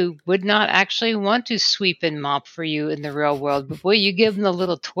who would not actually want to sweep and mop for you in the real world, but boy, you give them the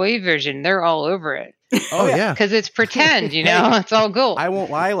little toy version, they're all over it. Oh yeah, because it's pretend, it's all gold. I won't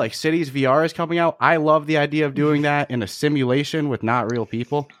lie, like Cities VR is coming out. I love the idea of doing that in a simulation with not real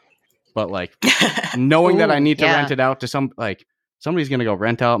people, but like knowing that I need to rent it out to somebody's gonna go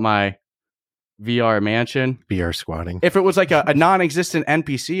rent out my VR mansion. VR squatting. If it was like a non-existent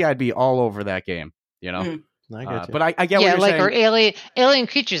NPC, I'd be all over that game, I get but I get what you're saying. Or alien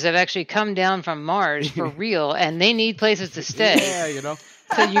creatures have actually come down from Mars for real, and they need places to stay. Yeah,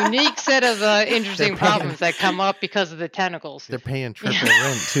 It's a unique set of interesting problems that come up because of the tentacles. They're paying triple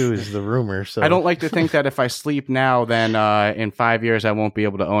rent too, is the rumor. So I don't like to think that if I sleep now, then in 5 years I won't be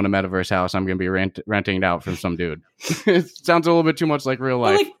able to own a metaverse house. I'm going to be renting it out from some dude. It sounds a little bit too much like real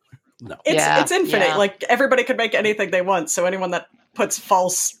life. No. It's infinite. Yeah. Like everybody could make anything they want. So anyone that puts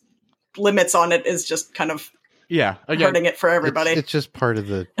false limits on it is just kind of hurting it for everybody. It's just part of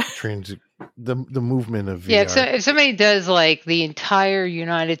the the movement of VR. Yeah. So if somebody does like the entire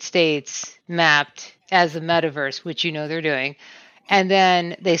United States mapped as a metaverse, which they're doing, and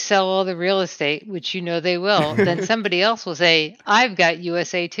then they sell all the real estate, which they will, then somebody else will say, "I've got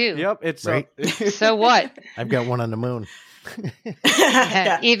USA too." Yep. It's right. So what? I've got one on the moon.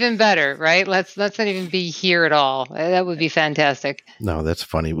 Even better, right? Let's not even be here at all. That would be fantastic. No, that's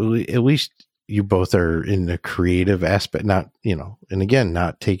funny. Well, at least you both are in the creative aspect, not and again,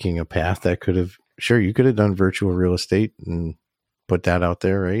 not taking a path that you could have done virtual real estate and put that out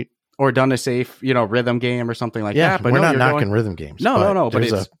there, right? Or done a safe, rhythm game or something like that. But we're not knocking rhythm games. No.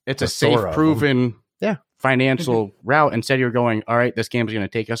 But it's a safe, proven, financial route. Instead, you're going, all right, this game is going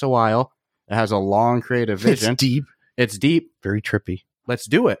to take us a while. It has a long creative vision. It's deep. Very trippy. Let's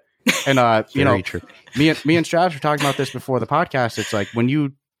do it. And, trippy. me and Strauss were talking about this before the podcast. It's like when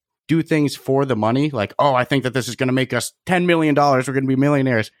you do things for the money, like, I think that this is going to make us $10 million. We're going to be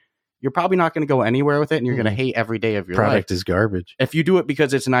millionaires. You're probably not going to go anywhere with it. And you're going to hate every day of your life. Product is garbage. If you do it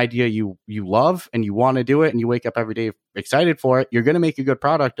because it's an idea you love and you want to do it and you wake up every day excited for it, you're going to make a good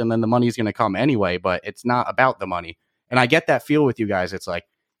product and then the money's going to come anyway, but it's not about the money. And I get that feel with you guys. It's like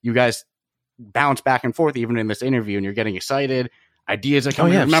you guys bounce back and forth even in this interview and you're getting excited. Ideas are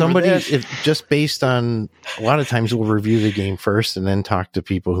coming. If just based on a lot of times we'll review the game first and then talk to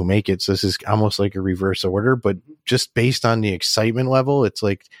people who make it. So this is almost like a reverse order, but just based on the excitement level, it's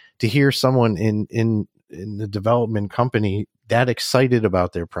like to hear someone in the development company that excited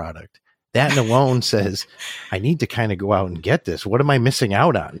about their product. That alone says, I need to kind of go out and get this. What am I missing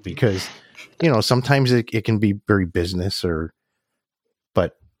out on? Because, sometimes it can be very business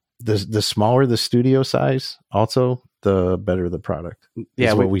but the smaller the studio size also, the better the product. Yeah,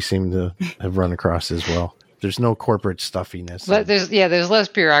 Is what we seem to have run across as well. There's no corporate stuffiness. But there's less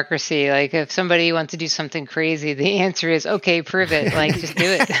bureaucracy. Like if somebody wants to do something crazy, the answer is okay, prove it. Like just do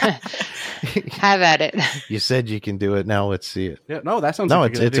it. Have at it. You said you can do it. Now let's see it. Yeah, no, that sounds No,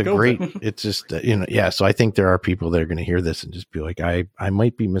 like it's a great. It's just yeah. So I think there are people that are going to hear this and just be like, I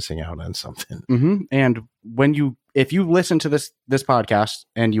might be missing out on something. Mm-hmm. And if you listen to this podcast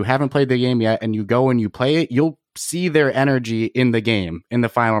and you haven't played the game yet, and you go and you play it, you'll see their energy in the game, in the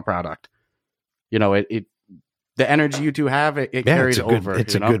final product. The energy you two have, it carries over.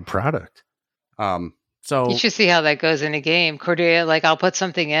 It's a good product. So you should see how that goes in a game. Cordelia, like I'll put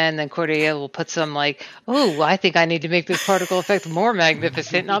something in, then Cordelia will put some like, oh, I think I need to make this particle effect more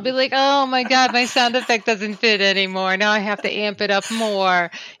magnificent. And I'll be like, oh my God, my sound effect doesn't fit anymore. Now I have to amp it up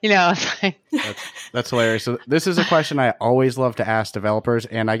more. That's hilarious. So this is a question I always love to ask developers,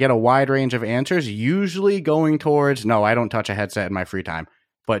 and I get a wide range of answers, usually going towards, no, I don't touch a headset in my free time.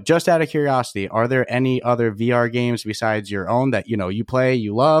 But just out of curiosity, are there any other VR games besides your own that, you play,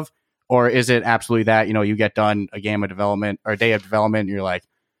 you love? Or is it absolutely that, you get done a game of development or a day of development and you're like,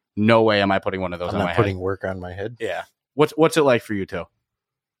 no way am I putting one of those on my head? I'm not putting work on my head. Yeah. What's it like for you two?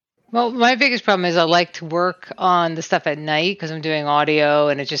 Well, my biggest problem is I like to work on the stuff at night because I'm doing audio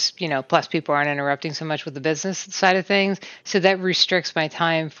and it just, plus people aren't interrupting so much with the business side of things. So that restricts my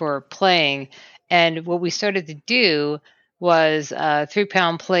time for playing. And what we started to do was 3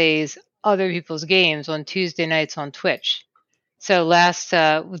 Pound plays other people's games on Tuesday nights on Twitch. So last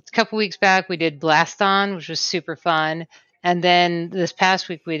a couple weeks back, we did Blast On, which was super fun. And then this past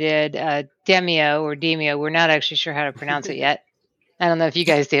week, we did Demio or Demio. We're not actually sure how to pronounce it yet. I don't know if you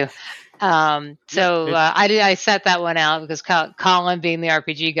guys do. I set that one out because Colin, being the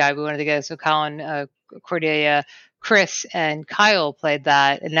RPG guy, we wanted to go. So Colin, Cordelia, Chris, and Kyle played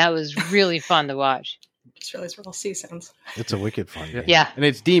that. And that was really fun to watch. Just realized we're all C sounds. It's a wicked fun game. Yeah. And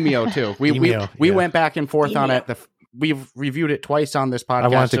it's Demio too. We went back and forth on it. We've reviewed it twice on this podcast. I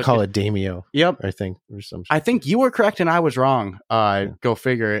wanted to call it Demio. Yep. I think or some. I think you were correct and I was wrong. Go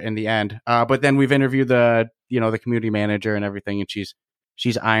figure in the end. But then we've interviewed the community manager and everything, and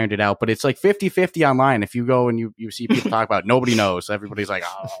she's ironed it out. But it's like 50-50 online. If you go and you see people talk about it, nobody knows. Everybody's like,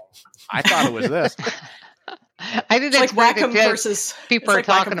 oh, I thought it was this. I think that's like Wacom versus people are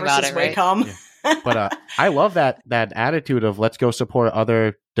talking about it, right? Wacom. But I love that attitude of let's go support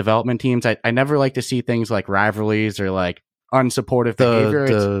other development teams. I never like to see things like rivalries or like unsupportive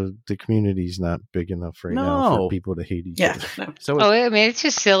behavior. The community's not big enough now for people to hate each other. No. So it's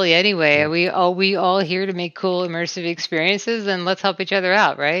just silly anyway. Yeah. We all here to make cool immersive experiences, and let's help each other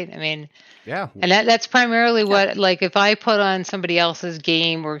out, right? I mean, yeah. And that's primarily what, like, if I put on somebody else's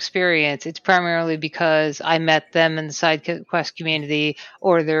game or experience, it's primarily because I met them in the side quest community,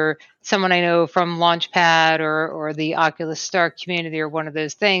 or they're someone I know from Launchpad or the Oculus Star community or one of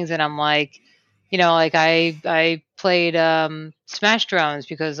those things. And I'm like, like I played Smash Drones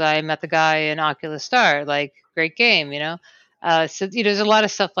because I met the guy in Oculus Star, like great game, So, there's a lot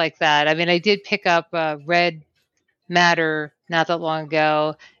of stuff like that. I mean, I did pick up Red Matter not that long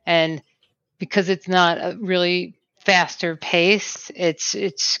ago, and because it's not really faster paced,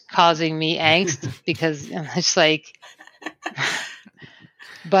 it's causing me angst because I'm just like,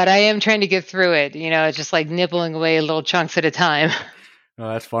 but I am trying to get through it. It's just like nibbling away little chunks at a time. Oh,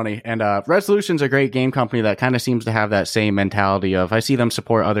 that's funny. And Resolution's a great game company that kind of seems to have that same mentality of, I see them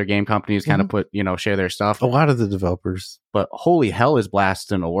support other game companies, kind of put, share their stuff. A lot of the developers. But holy hell is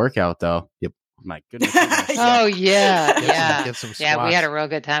blasting a workout though. Yep. My goodness. Oh yeah. Get some Yeah, we had a real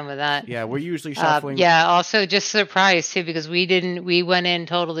good time with that. Yeah, we're usually shuffling. Yeah, also just surprised too, because we went in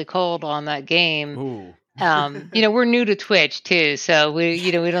totally cold on that game. Ooh. We're new to Twitch too, so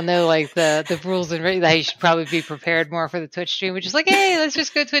we don't know like the rules and that you should probably be prepared more for the Twitch stream, which is like, hey, let's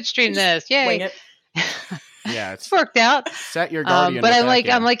just go Twitch stream this. Yay. Wing it. Yeah, it's worked out. Set your guardian. But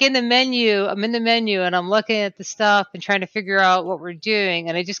I'm like in the menu. I'm in the menu and I'm looking at the stuff and trying to figure out what we're doing.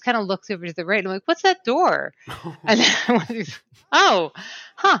 And I just kind of looked over to the right and I'm like, what's that door? And then what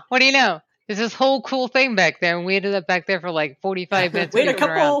do you know? There's this whole cool thing back there, and we ended up back there for like 45 minutes. We had a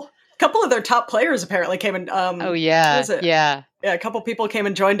couple of their top players apparently came in. Oh yeah, yeah. Yeah, a couple people came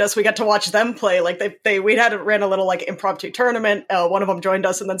and joined us. We got to watch them play. Like we ran a little like impromptu tournament. One of them joined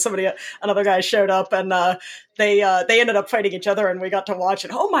us, and then another guy showed up, and they ended up fighting each other, and we got to watch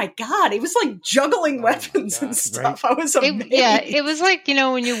it. Oh my god, he was like juggling weapons and stuff. Right? I was amazed. It was like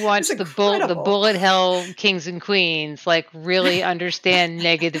when you watch the bullet hell kings and queens like really understand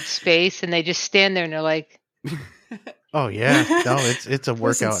negative space, and they just stand there and they're like, oh yeah, no, it's a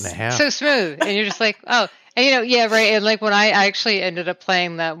workout and a half. So smooth, and you're just like, oh. And right. And like when I actually ended up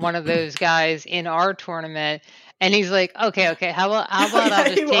playing one of those guys in our tournament, And he's like, okay, how about I'll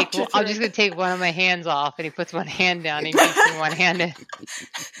just I'm just going to take one of my hands off. And he puts one hand down and he makes me one-handed.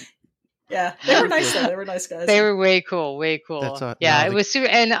 Yeah, they were nice though. They were nice guys. They were way cool. It was super.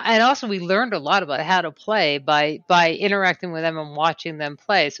 And also we learned a lot about how to play by interacting with them and watching them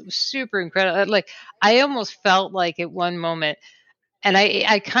play. So it was super incredible. Like I almost felt like at one moment, and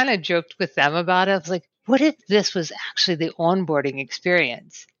I kind of joked with them about it. I was like, what if this was actually the onboarding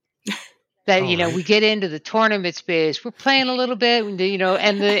experience? That, we get into the tournament space, we're playing a little bit, and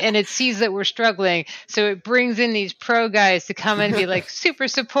it sees that we're struggling. So it brings in these pro guys to come in and be like super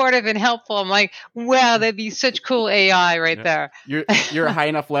supportive and helpful. I'm like, wow, that'd be such cool AI right there. You're a high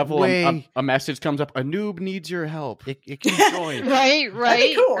enough level, a message comes up, a noob needs your help. It can join. Right. That'd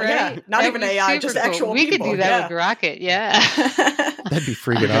be cool, right. yeah. Not even AI, just actual cool. We people. could do that with Rocket, yeah. That'd be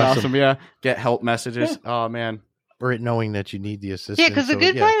freaking awesome. Yeah. Get help messages. Oh, man. Or it knowing that you need the assistance. Yeah, because the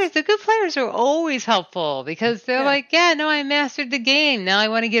good players are always helpful because they're like, I mastered the game. Now I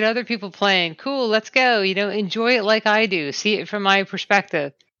want to get other people playing. Cool, let's go. Enjoy it like I do. See it from my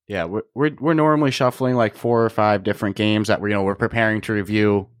perspective. Yeah, we're normally shuffling like 4 or 5 different games that we're preparing to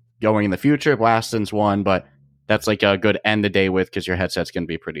review going in the future. Blaston's one, but that's like a good end the day with because your headset's going to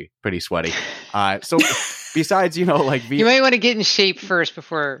be pretty sweaty. So besides, like you might want to get in shape first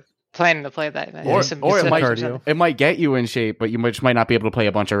before planning to play that. Or it might get you in shape, but you might not be able to play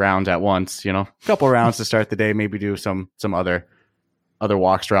a bunch of rounds at once. A couple rounds to start the day, maybe do some other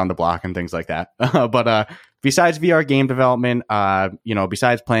walks around the block and things like that. But besides VR game development,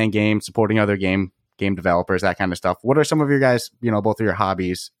 besides playing games, supporting other game developers, that kind of stuff, what are some of your guys, both of your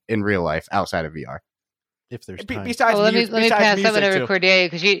hobbies in real life outside of VR? If there's time. Let me pass that one over to Cordelia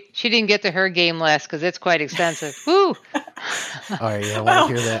because she didn't get to her game list because it's quite expensive. Woo! All right, I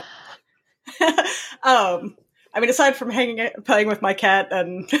want to hear that. Aside from playing with my cat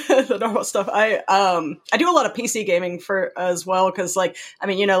and the normal stuff, I do a lot of PC gaming as well because, like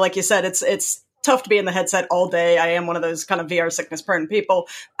you said, it's tough to be in the headset all day. I am one of those kind of VR sickness prone people.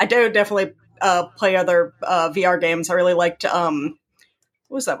 I do definitely play other VR games. I really liked what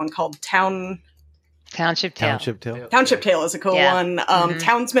was that one called? Township Tale. Township Tale is a cool one.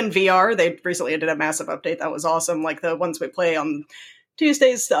 Townsman VR, they recently did a massive update. That was awesome. Like the ones we play on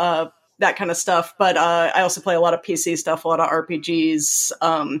Tuesdays, that kind of stuff. But I also play a lot of PC stuff, a lot of RPGs.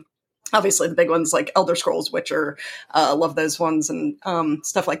 Obviously the big ones like Elder Scrolls, Witcher, love those ones and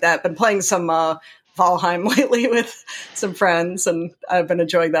stuff like that. Been playing some Valheim lately with some friends, and I've been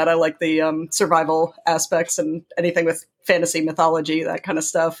enjoying that. I like the survival aspects and anything with fantasy mythology, that kind of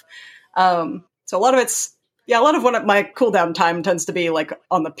stuff. So a lot of what my cooldown time tends to be like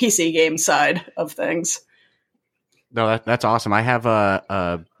on the PC game side of things. No, that's awesome. I have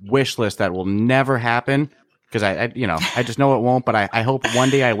a wish list that will never happen because I just know it won't. But I hope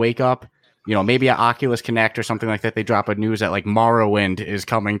one day I wake up, maybe at Oculus Connect or something like that. They drop a news that like Morrowind is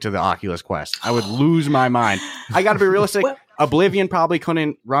coming to the Oculus Quest. I would lose my mind. I got to be realistic. Oblivion probably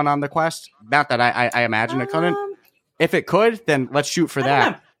couldn't run on the Quest. Not that I imagine it couldn't. If it could, then let's shoot for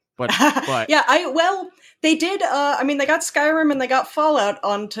that. But yeah, they did. They got Skyrim and they got Fallout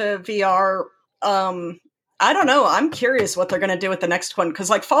onto VR. I don't know. I'm curious what they're going to do with the next one because,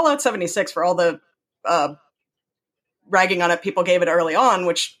 like, Fallout 76, for all the ragging on it, people gave it early on,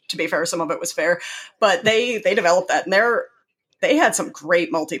 which, to be fair, some of it was fair. But they developed that, and they had some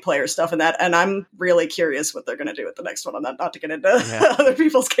great multiplayer stuff in that, and I'm really curious what they're going to do with the next one on that. Not to get into other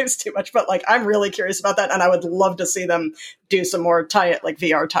people's games too much, but like I'm really curious about that, and I would love to see them do some more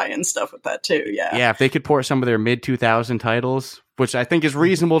VR tie-in stuff with that too. Yeah, if they could port some of their mid-2000 titles, which I think is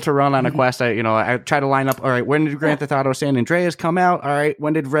reasonable to run on a Quest. I try to line up. All right, when did Grand Theft Auto San Andreas come out? All right,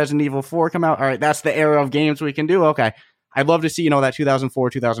 when did Resident Evil 4 come out? All right, that's the era of games we can do. Okay, I'd love to see that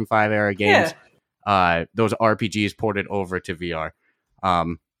 2004, 2005 era games. Yeah. Those RPGs ported over to VR.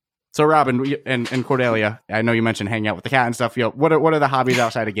 So Robin and Cordelia, I know you mentioned hanging out with the cat and stuff. What are the hobbies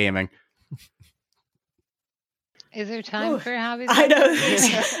outside of gaming? Is there time for hobbies? I know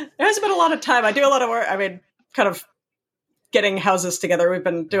there hasn't been a lot of time. I do a lot of work. Kind of getting houses together. We've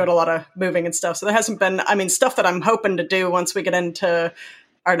been doing a lot of moving and stuff. So there hasn't been. Stuff that I'm hoping to do once we get into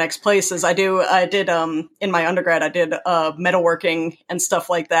our next places. I did in my undergrad, I did metalworking and stuff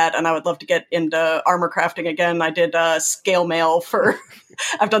like that, and I would love to get into armor crafting again. I did scale mail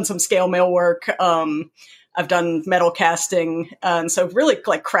I've done some scale mail work. I've done metal casting, and so really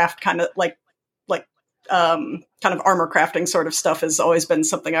like craft kind of kind of armor crafting sort of stuff has always been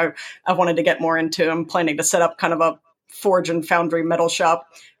something I wanted to get more into. I'm planning to set up kind of a forge and foundry metal shop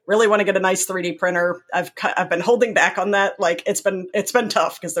really want to get a nice 3D printer. I've been holding back on that. Like it's been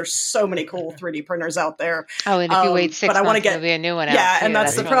tough because there's so many cool 3D printers out there. Oh, and if you wait 6 months, there'll be a new one out. Yeah, too. and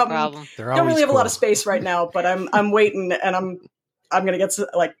that's the problem. Don't really have a lot of space right now, but I'm waiting, and I'm going to get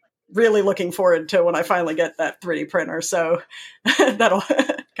like really looking forward to when I finally get that 3D printer. So that'll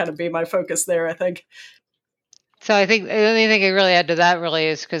kind of be my focus there, I think. So I think the only thing I really add to that really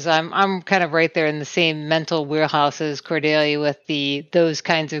is because I'm kind of right there in the same mental wheelhouse as Cordelia with those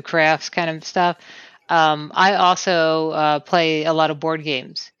kinds of crafts kind of stuff. I also play a lot of board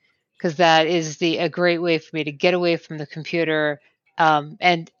games because that is a great way for me to get away from the computer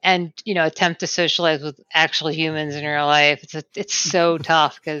and attempt to socialize with actual humans in real life. It's so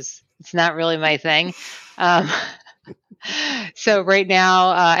tough because it's not really my thing. So right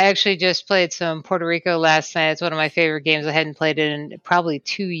now, I actually just played some Puerto Rico last night. It's one of my favorite games. I hadn't played it in probably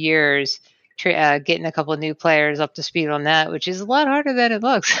 2 years. Getting a couple of new players up to speed on that, which is a lot harder than it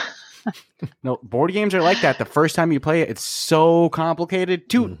looks. No, board games are like that. The first time you play it, it's so complicated.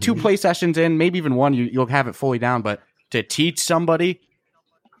 Two play sessions in, maybe even one, you'll have it fully down. But to teach somebody,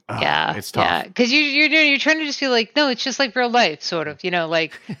 it's tough. Yeah, because you're trying to just feel like, no, it's just like real life, sort of.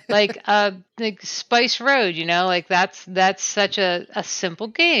 Like Spice Road. Like that's such a simple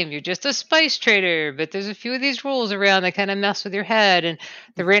game. You're just a spice trader, but there's a few of these rules around that kind of mess with your head, and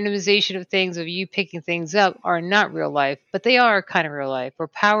the randomization of things of you picking things up are not real life, but they are kind of real life. Or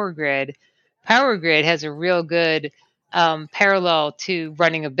Power Grid has a real good parallel to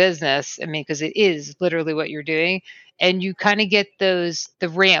running a business. I mean, because it is literally what you're doing. And you kind of get the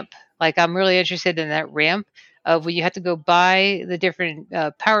ramp. Like I'm really interested in that ramp of when you have to go buy the different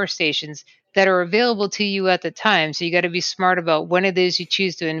power stations that are available to you at the time. So you got to be smart about when it is you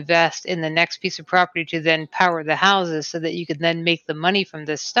choose to invest in the next piece of property to then power the houses so that you can then make the money from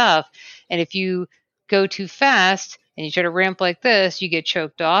this stuff. And if you go too fast and you try to ramp like this, you get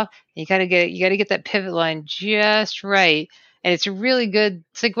choked off. And you got to get that pivot line just right. And it's really good.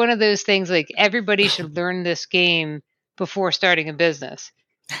 It's like one of those things, like everybody should learn this game before starting a business,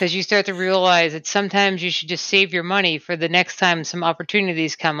 because you start to realize that sometimes you should just save your money for the next time some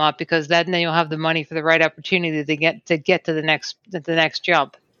opportunities come up, because then you'll have the money for the right opportunity to get to the next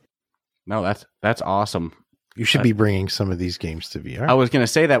jump. No, that's awesome. You should be bringing some of these games to VR. I was going to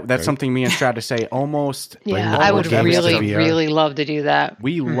say that's something me and Strad to say almost. Yeah, I would really love to do that.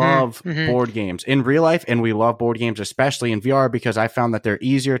 We love board games in real life, and we love board games, especially in VR, because I found that they're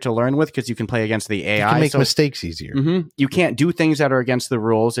easier to learn with because you can play against the AI. You can make mistakes easier. You can't do things that are against the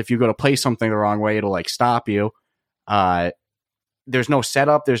rules. If you go to play something the wrong way, it'll stop you. There's no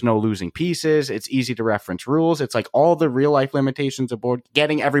setup. There's no losing pieces. It's easy to reference rules. It's like all the real life limitations of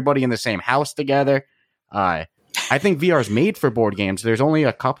getting everybody in the same house together. I think VR is made for board games. There's only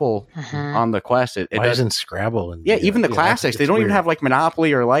a couple on the Quest. Why isn't Scrabble? Even the classics. They don't even have like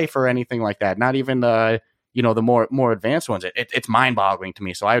Monopoly or Life or anything like that. Not even the more advanced ones. It's mind boggling to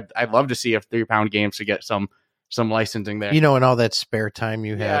me. So I'd love to see if 3 Pound Games to get some licensing there. And all that spare time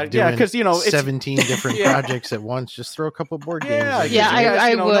you have doing because 17 different projects at once, just throw a couple board games.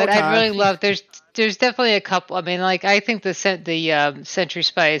 I would. I'd really love. There's definitely a couple. I mean, like I think the Century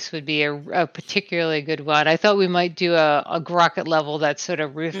Spice would be a particularly good one. I thought we might do a Grocket level that sort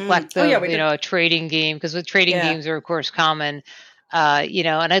of reflect a trading game, because with trading games are of course common.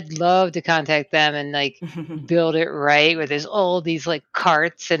 And I'd love to contact them and build it right, where there's all these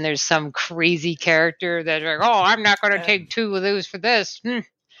carts and there's some crazy character that's like, oh, I'm not going to take 2 of those for this.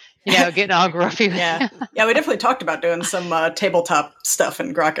 Getting all grumpy. Yeah, we definitely talked about doing some tabletop stuff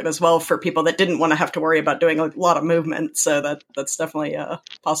in Grocket as well for people that didn't want to have to worry about doing a lot of movement. So that's definitely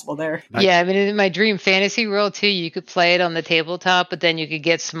possible there. Yeah, I mean, in my dream fantasy world too, you could play it on the tabletop, but then you could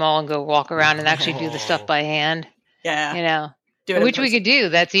get small and go walk around and actually do the stuff by hand. Yeah. Which we could do.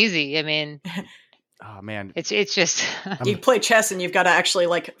 That's easy. I mean, oh man, it's just you play chess and you've got to actually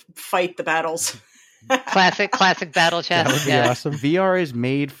fight the battles. classic battle chess. That would be awesome. VR is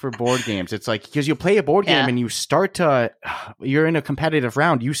made for board games. It's like, because you play a board game and you're in a competitive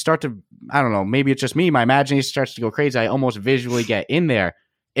round. You start to, I don't know, maybe it's just me. My imagination starts to go crazy. I almost visually get in there.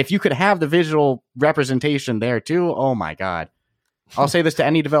 If you could have the visual representation there too, oh my God. I'll say this to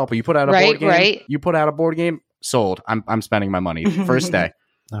any developer. You put out a board game. Right. You put out a board game. Sold. I'm spending my money first day.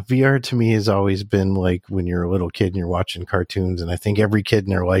 Now, VR to me has always been like when you're a little kid and you're watching cartoons, and I think every kid in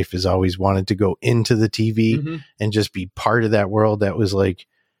their life has always wanted to go into the TV and just be part of that world. That was like,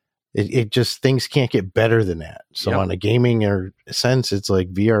 it just, things can't get better than that. So on a gaming sense, it's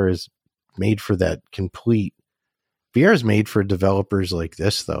like VR is made for that complete. VR is made for developers like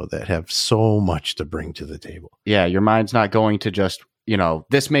this, though, that have so much to bring to the table. Yeah, your mind's not going to just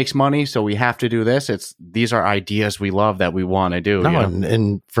this makes money, so we have to do this. These are ideas we love that we want to do. No,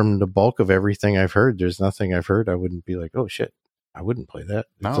 and from the bulk of everything I've heard, there's nothing I've heard I wouldn't be like, oh shit, I wouldn't play that.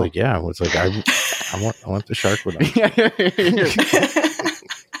 It's No. like, yeah, it's like I want the shark with them.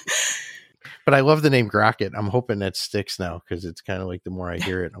 But I love the name Grocket. I'm hoping that sticks now because it's kind of like the more I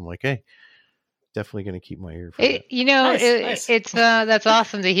hear it, I'm like, hey, definitely going to keep my ear for it. Nice. It's that's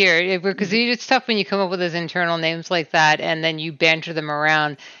awesome to hear because it's tough when you come up with those internal names like that and then you banter them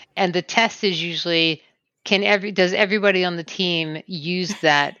around. And the test is usually, does everybody on the team use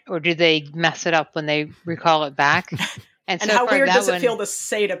that, or do they mess it up when they recall it back? And so how far, weird does it one feel to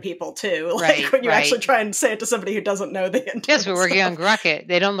say to people too? Like Right, when you right. actually try and say it to somebody who doesn't know the internal Yes, we're working stuff. on Grocket.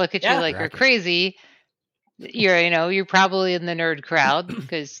 They don't look at you Yeah. like you're Grocket. crazy. You're probably in the nerd crowd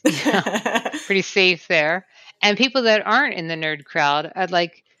because pretty safe there. And people that aren't in the nerd crowd, I'd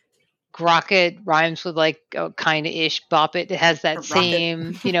like Grocket rhymes with like kind of ish bop it. It has that Rocket.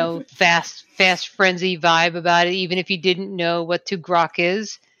 same, fast frenzy vibe about it. Even if you didn't know what to grok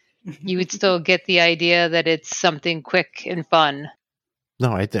is, you would still get the idea that it's something quick and fun.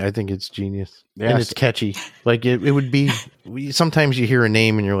 No, I think it's genius. Yes. And it's catchy. Like it would be, sometimes you hear a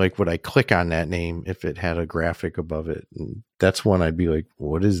name and you're like, would I click on that name if it had a graphic above it? And that's when I'd be like,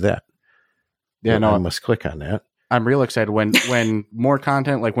 what is that? Yeah, Well, no, I must click on that. I'm real excited when more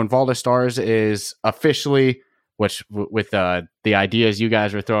content, like when Vault of Stars is officially, which with the ideas you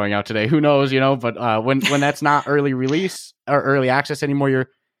guys are throwing out today, who knows, but when that's not early release or early access anymore,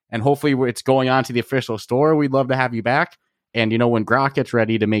 and hopefully it's going on to the official store, we'd love to have you back. And, when Grok gets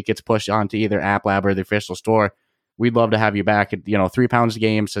ready to make its push onto either App Lab or the official store, we'd love to have you back. 3 Pounds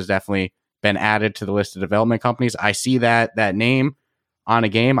Games has definitely been added to the list of development companies. I see that name on a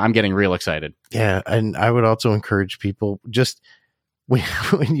game. I'm getting real excited. Yeah. And I would also encourage people, just when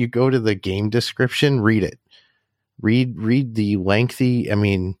you go to the game description, read it. Read the lengthy,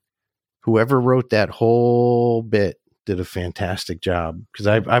 whoever wrote that whole bit did a fantastic job, because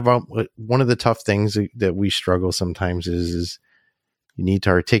I've one of the tough things that we struggle sometimes is you need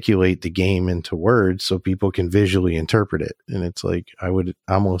to articulate the game into words so people can visually interpret it. And it's like, I would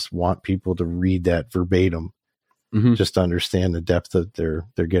almost want people to read that verbatim, just to understand the depth that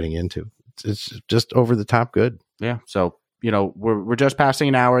they're getting into. It's just over the top good. Yeah. So, we're just passing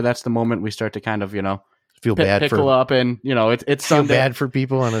an hour. That's the moment we start to kind of, Feel bad pickle up, and it's feel Sunday. bad for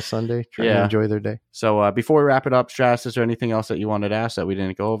people on a Sunday trying to enjoy their day. So before we wrap it up, Strass, is there anything else that you wanted to ask that we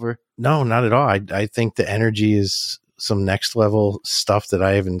didn't go over? No, not at all. I think the energy is some next level stuff that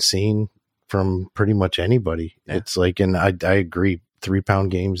I haven't seen from pretty much anybody. Yeah. It's like, and I agree, 3 Pound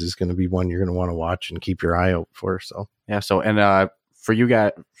Games is going to be one you're going to want to watch and keep your eye out for. So yeah. So, and for you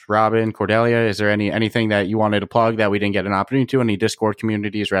guys, Robin, Cordelia, is there anything that you wanted to plug that we didn't get an opportunity to? Any Discord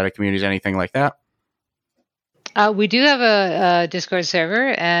communities, Reddit communities, anything like that? We do have a Discord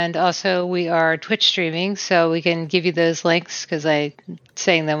server, and also we are Twitch streaming, so we can give you those links because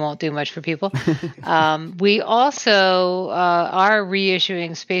saying them won't do much for people. We also are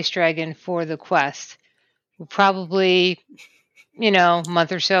reissuing Space Dragon for the Quest. We're probably, a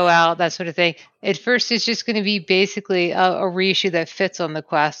month or so out, that sort of thing. At first, it's just going to be basically a reissue that fits on the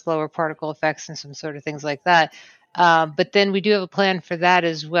Quest, lower particle effects and some sort of things like that. But then we do have a plan for that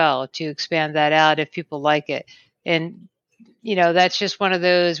as well, to expand that out if people like it. And, that's just one of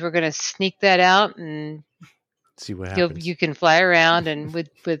those, we're going to sneak that out and see what happens. you can fly around and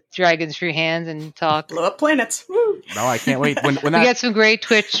with dragons for your hands and talk. Blow up planets. Woo. No, I can't wait. When We got some great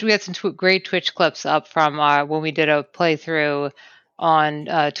Twitch. We had some great Twitch clips up from when we did a playthrough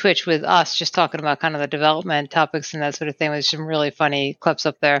on Twitch with us, just talking about kind of the development topics and that sort of thing. There's some really funny clips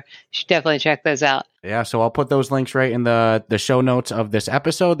up there. You should definitely check those out. Yeah, so I'll put those links right in the show notes of this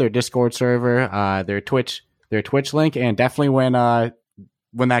episode, their Discord server, their Twitch link, and definitely when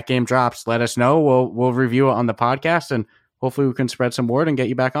that game drops, let us know. We'll review it on the podcast, and hopefully we can spread some word and get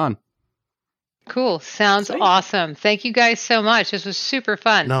you back on. Cool. Sounds Sweet. Awesome. Thank you guys so much. This was super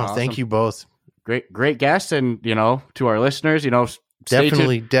fun. No, Awesome. Thank you both. Great guests, and to our listeners, stay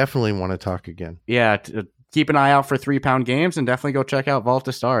tuned. Definitely want to talk again. Yeah, keep an eye out for 3 Pound Games, and definitely go check out Vault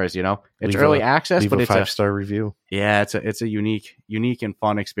of Stars. It's Leave early access, but a it's 5-star review. Yeah, it's a unique and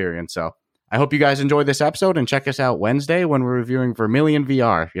fun experience. So I hope you guys enjoyed this episode, and check us out Wednesday when we're reviewing Vermilion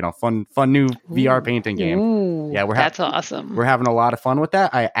VR. Fun new VR painting game. Ooh, Yeah, that's awesome. We're having a lot of fun with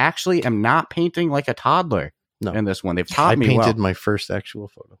that. I actually am not painting like a toddler in this one. They've taught me well. I painted my first actual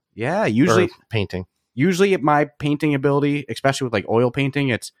photo. Yeah, usually painting. Usually my painting ability, especially with like oil painting,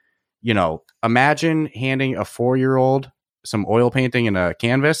 it's, imagine handing a 4-year-old some oil painting in a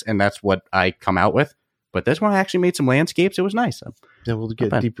canvas, and that's what I come out with. But this one I actually made some landscapes. It was nice. Yeah, we'll get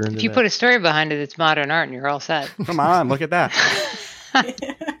deeper into that. If you put a story behind it, it's modern art, and you're all set. Come on, look at that.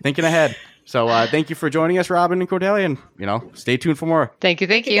 Thinking ahead. So thank you for joining us, Robin and Cordelia, and stay tuned for more. Thank you.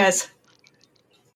 Thank you, guys.